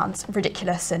technique sounds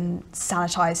ridiculous and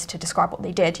sanitized to describe what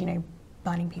they did.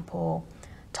 Burning people,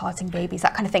 targeting babies,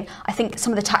 that kind of thing. I think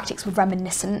some of the tactics were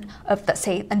reminiscent of, let's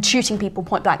say, and shooting people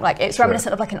point blank, like it's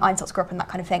reminiscent of like an Einsatzgruppe and that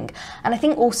kind of thing. And I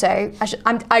think also,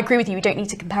 I agree with you, we don't need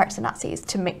to compare it to the Nazis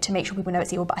to make sure people know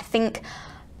it's evil, but I think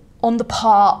on the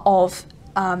part of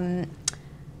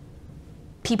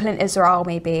people in Israel,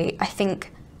 maybe, I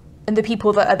think, and the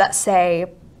people that are, let's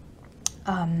say,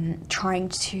 trying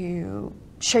to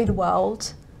show the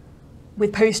world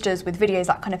with posters, with videos,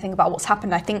 that kind of thing about what's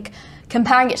happened. I think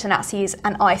comparing it to Nazis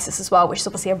and ISIS as well, which is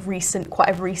obviously quite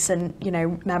a recent,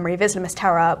 memory of Islamist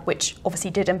terror, which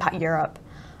obviously did impact Europe,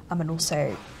 and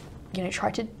also,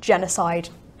 tried to genocide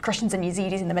Christians and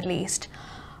Yazidis in the Middle East,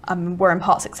 were in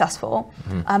part successful.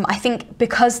 I think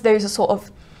because those are sort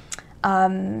of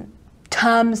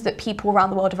terms that people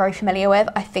around the world are very familiar with,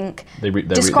 I think they're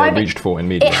reached for in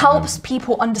media. It helps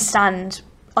people understand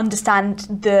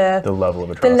the level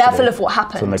of atrocity. The level of what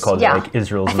happened. So when they call it like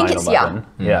Israel's 9/11.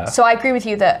 Yeah. So I agree with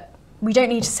you that we don't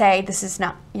need to say this is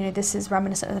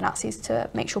reminiscent of the Nazis to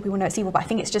make sure people know it's evil. But I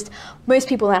think it's just most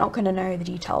people are not going to know the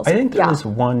details. I think there was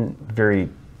one very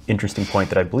interesting point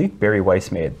that I believe Barry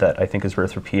Weiss made that I think is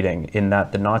worth repeating, in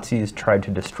that the Nazis tried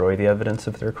to destroy the evidence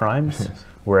of their crimes,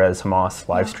 whereas Hamas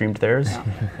live streamed theirs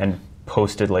and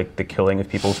posted like the killing of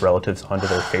people's relatives onto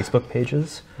their Facebook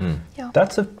pages.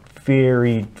 That's a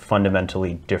very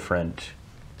fundamentally different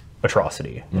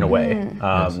atrocity in a way.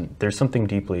 There's something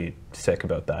deeply sick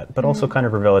about that, but also kind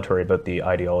of revelatory about the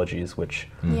ideologies which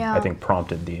I think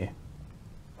prompted the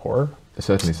horror.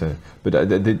 Certainly so. But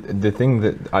the thing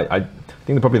that I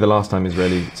think that probably the last time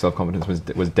Israeli self-confidence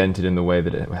was dented in the way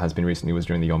that it has been recently was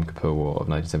during the Yom Kippur War of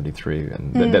 1973.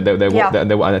 And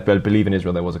I believe in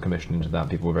Israel there was a commission into that.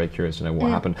 People were very curious to know what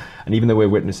happened. And even though we're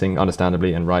witnessing,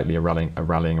 understandably and rightly, a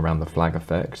rallying around the flag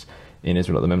effect in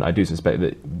Israel at the moment, I do suspect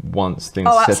that once things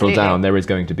settle down, there is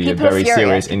going to be a very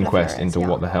serious inquest into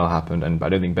what the hell happened. And I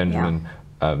don't think Benjamin...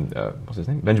 what's his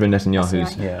name? Benjamin Netanyahu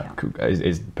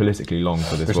is politically long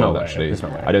for this world. Actually,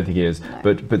 I don't think he is. No.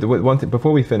 But the one thing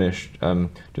before we finish,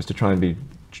 just to try and be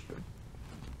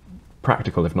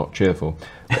practical, if not cheerful,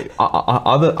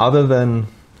 other than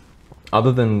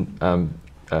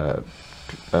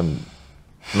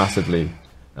massively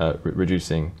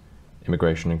reducing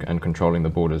immigration and controlling the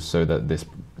borders, so that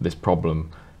this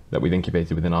problem that we've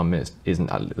incubated within our midst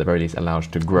isn't at the very least allowed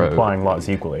to grow. Applying laws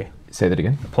equally. Say that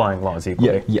again. Applying laws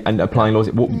equally. Yeah, and applying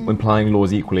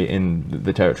laws equally in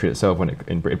the territory itself,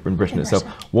 in Britain itself.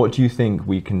 What do you think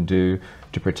we can do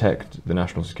to protect the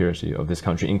national security of this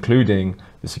country, including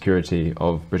the security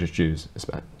of British Jews,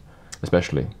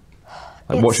 especially?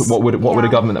 Like what would a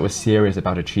government that was serious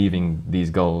about achieving these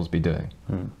goals be doing?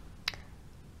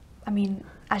 I mean,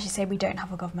 as you say, we don't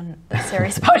have a government that's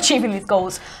serious about achieving these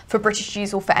goals for British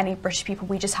Jews or for any British people.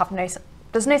 We just have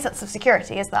there's no sense of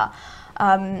security, is there?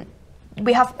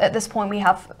 We have, at this point, we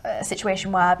have a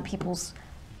situation where people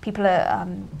are,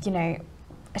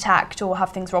 attacked or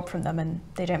have things robbed from them, and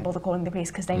they don't bother calling the police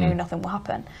because they know nothing will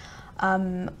happen.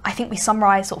 I think we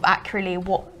summarise sort of accurately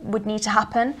what would need to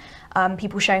happen.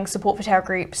 People showing support for terror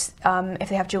groups, if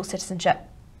they have dual citizenship,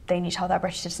 they need to have their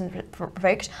British citizenship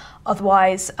revoked.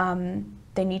 Otherwise,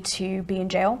 they need to be in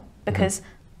jail because,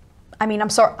 I mean, I'm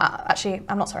sorry, actually,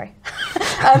 I'm not sorry.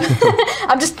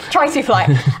 I'm just trying to be polite.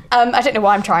 I don't know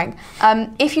why I'm trying.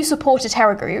 If you support a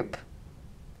terror group,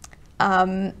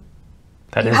 that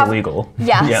is illegal.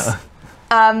 Yes.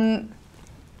 Yeah.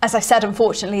 As I said,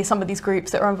 unfortunately, some of these groups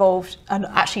that are involved are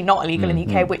actually not illegal in the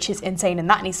UK, which is insane, and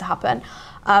that needs to happen.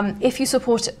 If you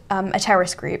support a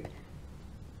terrorist group,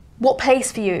 what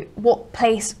place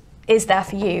is there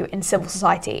for you in civil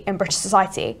society, in British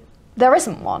society? There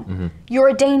isn't one. You're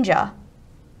a danger.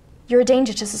 You're a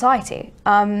danger to society.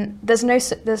 There's no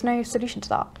solution to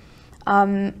that.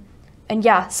 And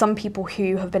yeah, some people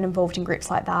who have been involved in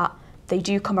groups like that, they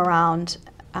do come around.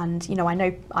 And you know,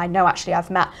 I know. Actually, I've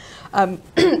met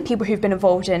people who've been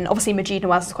involved in. Obviously, Majid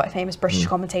Nawaz is quite a famous British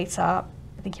commentator. I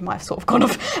think he might have sort of gone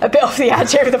off a bit off the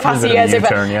edge over the past few years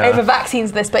over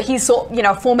vaccines.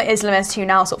 A former Islamist who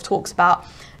now sort of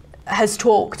has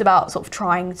talked about sort of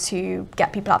trying to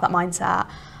get people out of that mindset.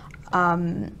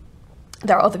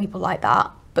 There are other people like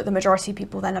that, but the majority of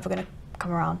people, they're never going to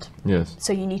come around. Yes.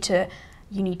 So you need to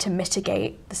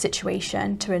mitigate the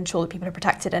situation to ensure that people are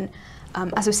protected. And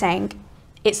as I was saying,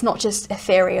 it's not just a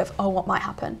theory of, oh, what might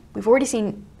happen. We've already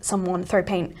seen someone throw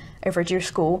paint over a Jewish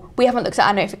school. We haven't looked at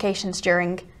our notifications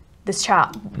during this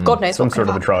chat. God knows what could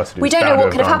have happened. We don't know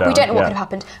what could have happened. We don't know what could have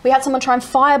happened. We had someone try and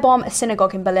firebomb a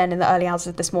synagogue in Berlin in the early hours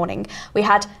of this morning. We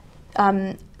had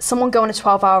someone go on a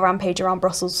 12-hour rampage around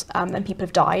Brussels, and people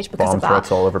have died because of that. Bomb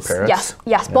threats all over Paris. Yes,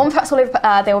 yeah. Bomb threats all over.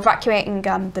 They were evacuating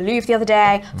the Louvre the other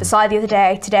day, Versailles the other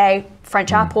day, today,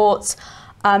 French airports.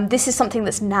 This is something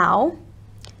that's now.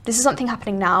 This is something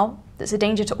happening now that's a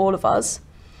danger to all of us.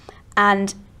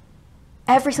 And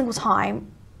every single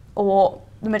time, or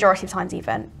the majority of times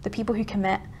even, the people who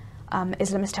commit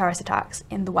Islamist terrorist attacks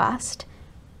in the West,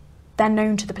 they're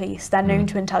known to the police, they're known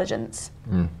to intelligence.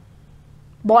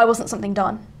 Why wasn't something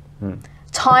done?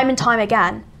 Time and time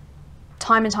again.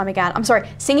 I'm sorry,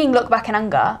 singing "Look Back in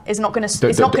Anger" is not going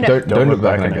to. Don't look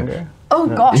back in anger. Oh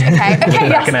gosh, okay,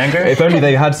 Back in anger? If only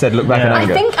they had said "Look back in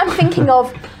anger." I'm thinking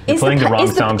of.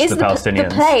 The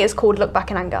play is called "Look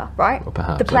Back in Anger," right? Well,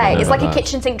 perhaps, the play is like a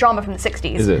kitchen sink drama from the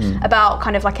 60s. Is it? About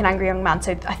kind of like an angry young man.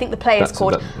 So I think the play is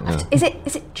called. Is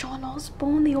it John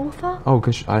Osborne, the author? Oh,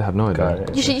 because I have no idea.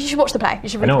 You should watch the play. You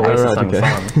should read the play. Song.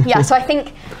 Yeah, so I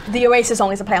think the Oasis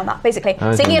song is a play on that. Basically,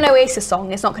 singing an Oasis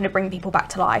song is not going to bring people back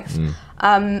to life.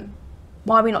 Why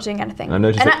are we not doing anything?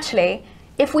 And actually,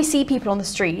 if we see people on the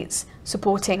streets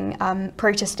supporting,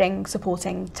 protesting,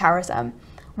 supporting terrorism,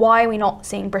 why are we not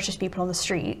seeing British people on the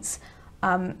streets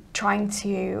trying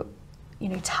to,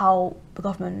 tell the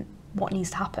government what needs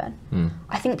to happen?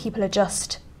 I think people are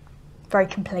just very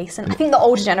complacent. I think the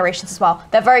older generations as well,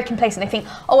 they're very complacent. They think,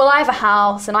 oh, well, I have a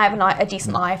house and I have a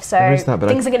decent life, so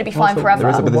things are going to be fine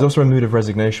forever. But there's also a mood of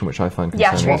resignation, which I find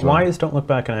concerning. Yeah, Why is "Don't Look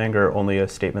Back in Anger" only a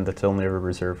statement that's only ever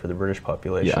reserved for the British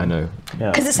population? Yeah, I know.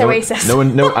 Because it's so racist. No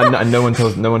one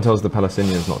tells the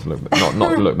Palestinians not to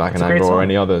look back in anger, or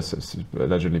any other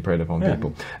allegedly preyed upon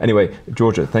people. Anyway,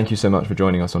 Georgia, thank you so much for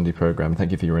joining us on Deprogrammed.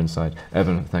 Thank you for your insight.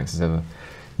 Evan, thanks as ever.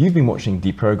 You've been watching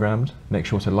Deprogrammed. Make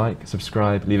sure to like,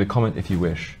 subscribe, leave a comment if you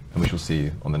wish, and we shall see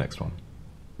you on the next one.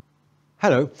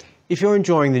 Hello. If you're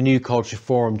enjoying the New Culture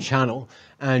Forum channel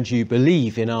and you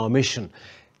believe in our mission,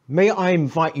 may I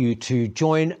invite you to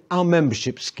join our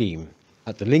membership scheme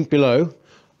at the link below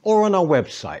or on our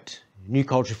website,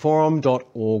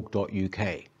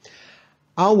 newcultureforum.org.uk.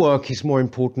 Our work is more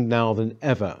important now than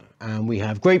ever, and we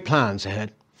have great plans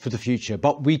ahead for the future,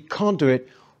 but we can't do it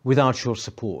without your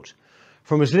support.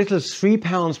 From as little as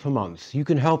 £3 per month, you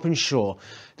can help ensure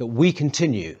that we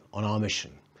continue on our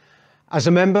mission. As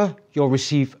a member, you'll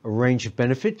receive a range of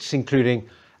benefits, including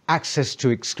access to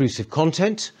exclusive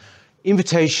content,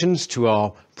 invitations to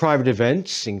our private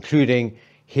events, including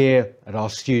here at our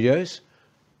studios,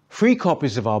 free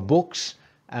copies of our books,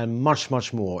 and much,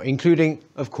 much more, including,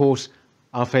 of course,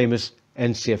 our famous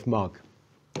NCF mug.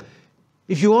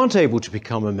 If you aren't able to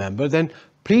become a member, then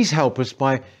please help us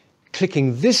by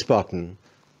clicking this button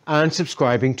and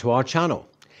subscribing to our channel.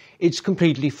 It's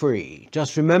completely free.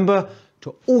 Just remember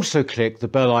to also click the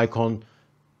bell icon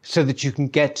so that you can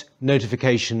get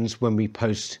notifications when we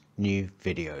post new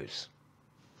videos.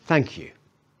 Thank you.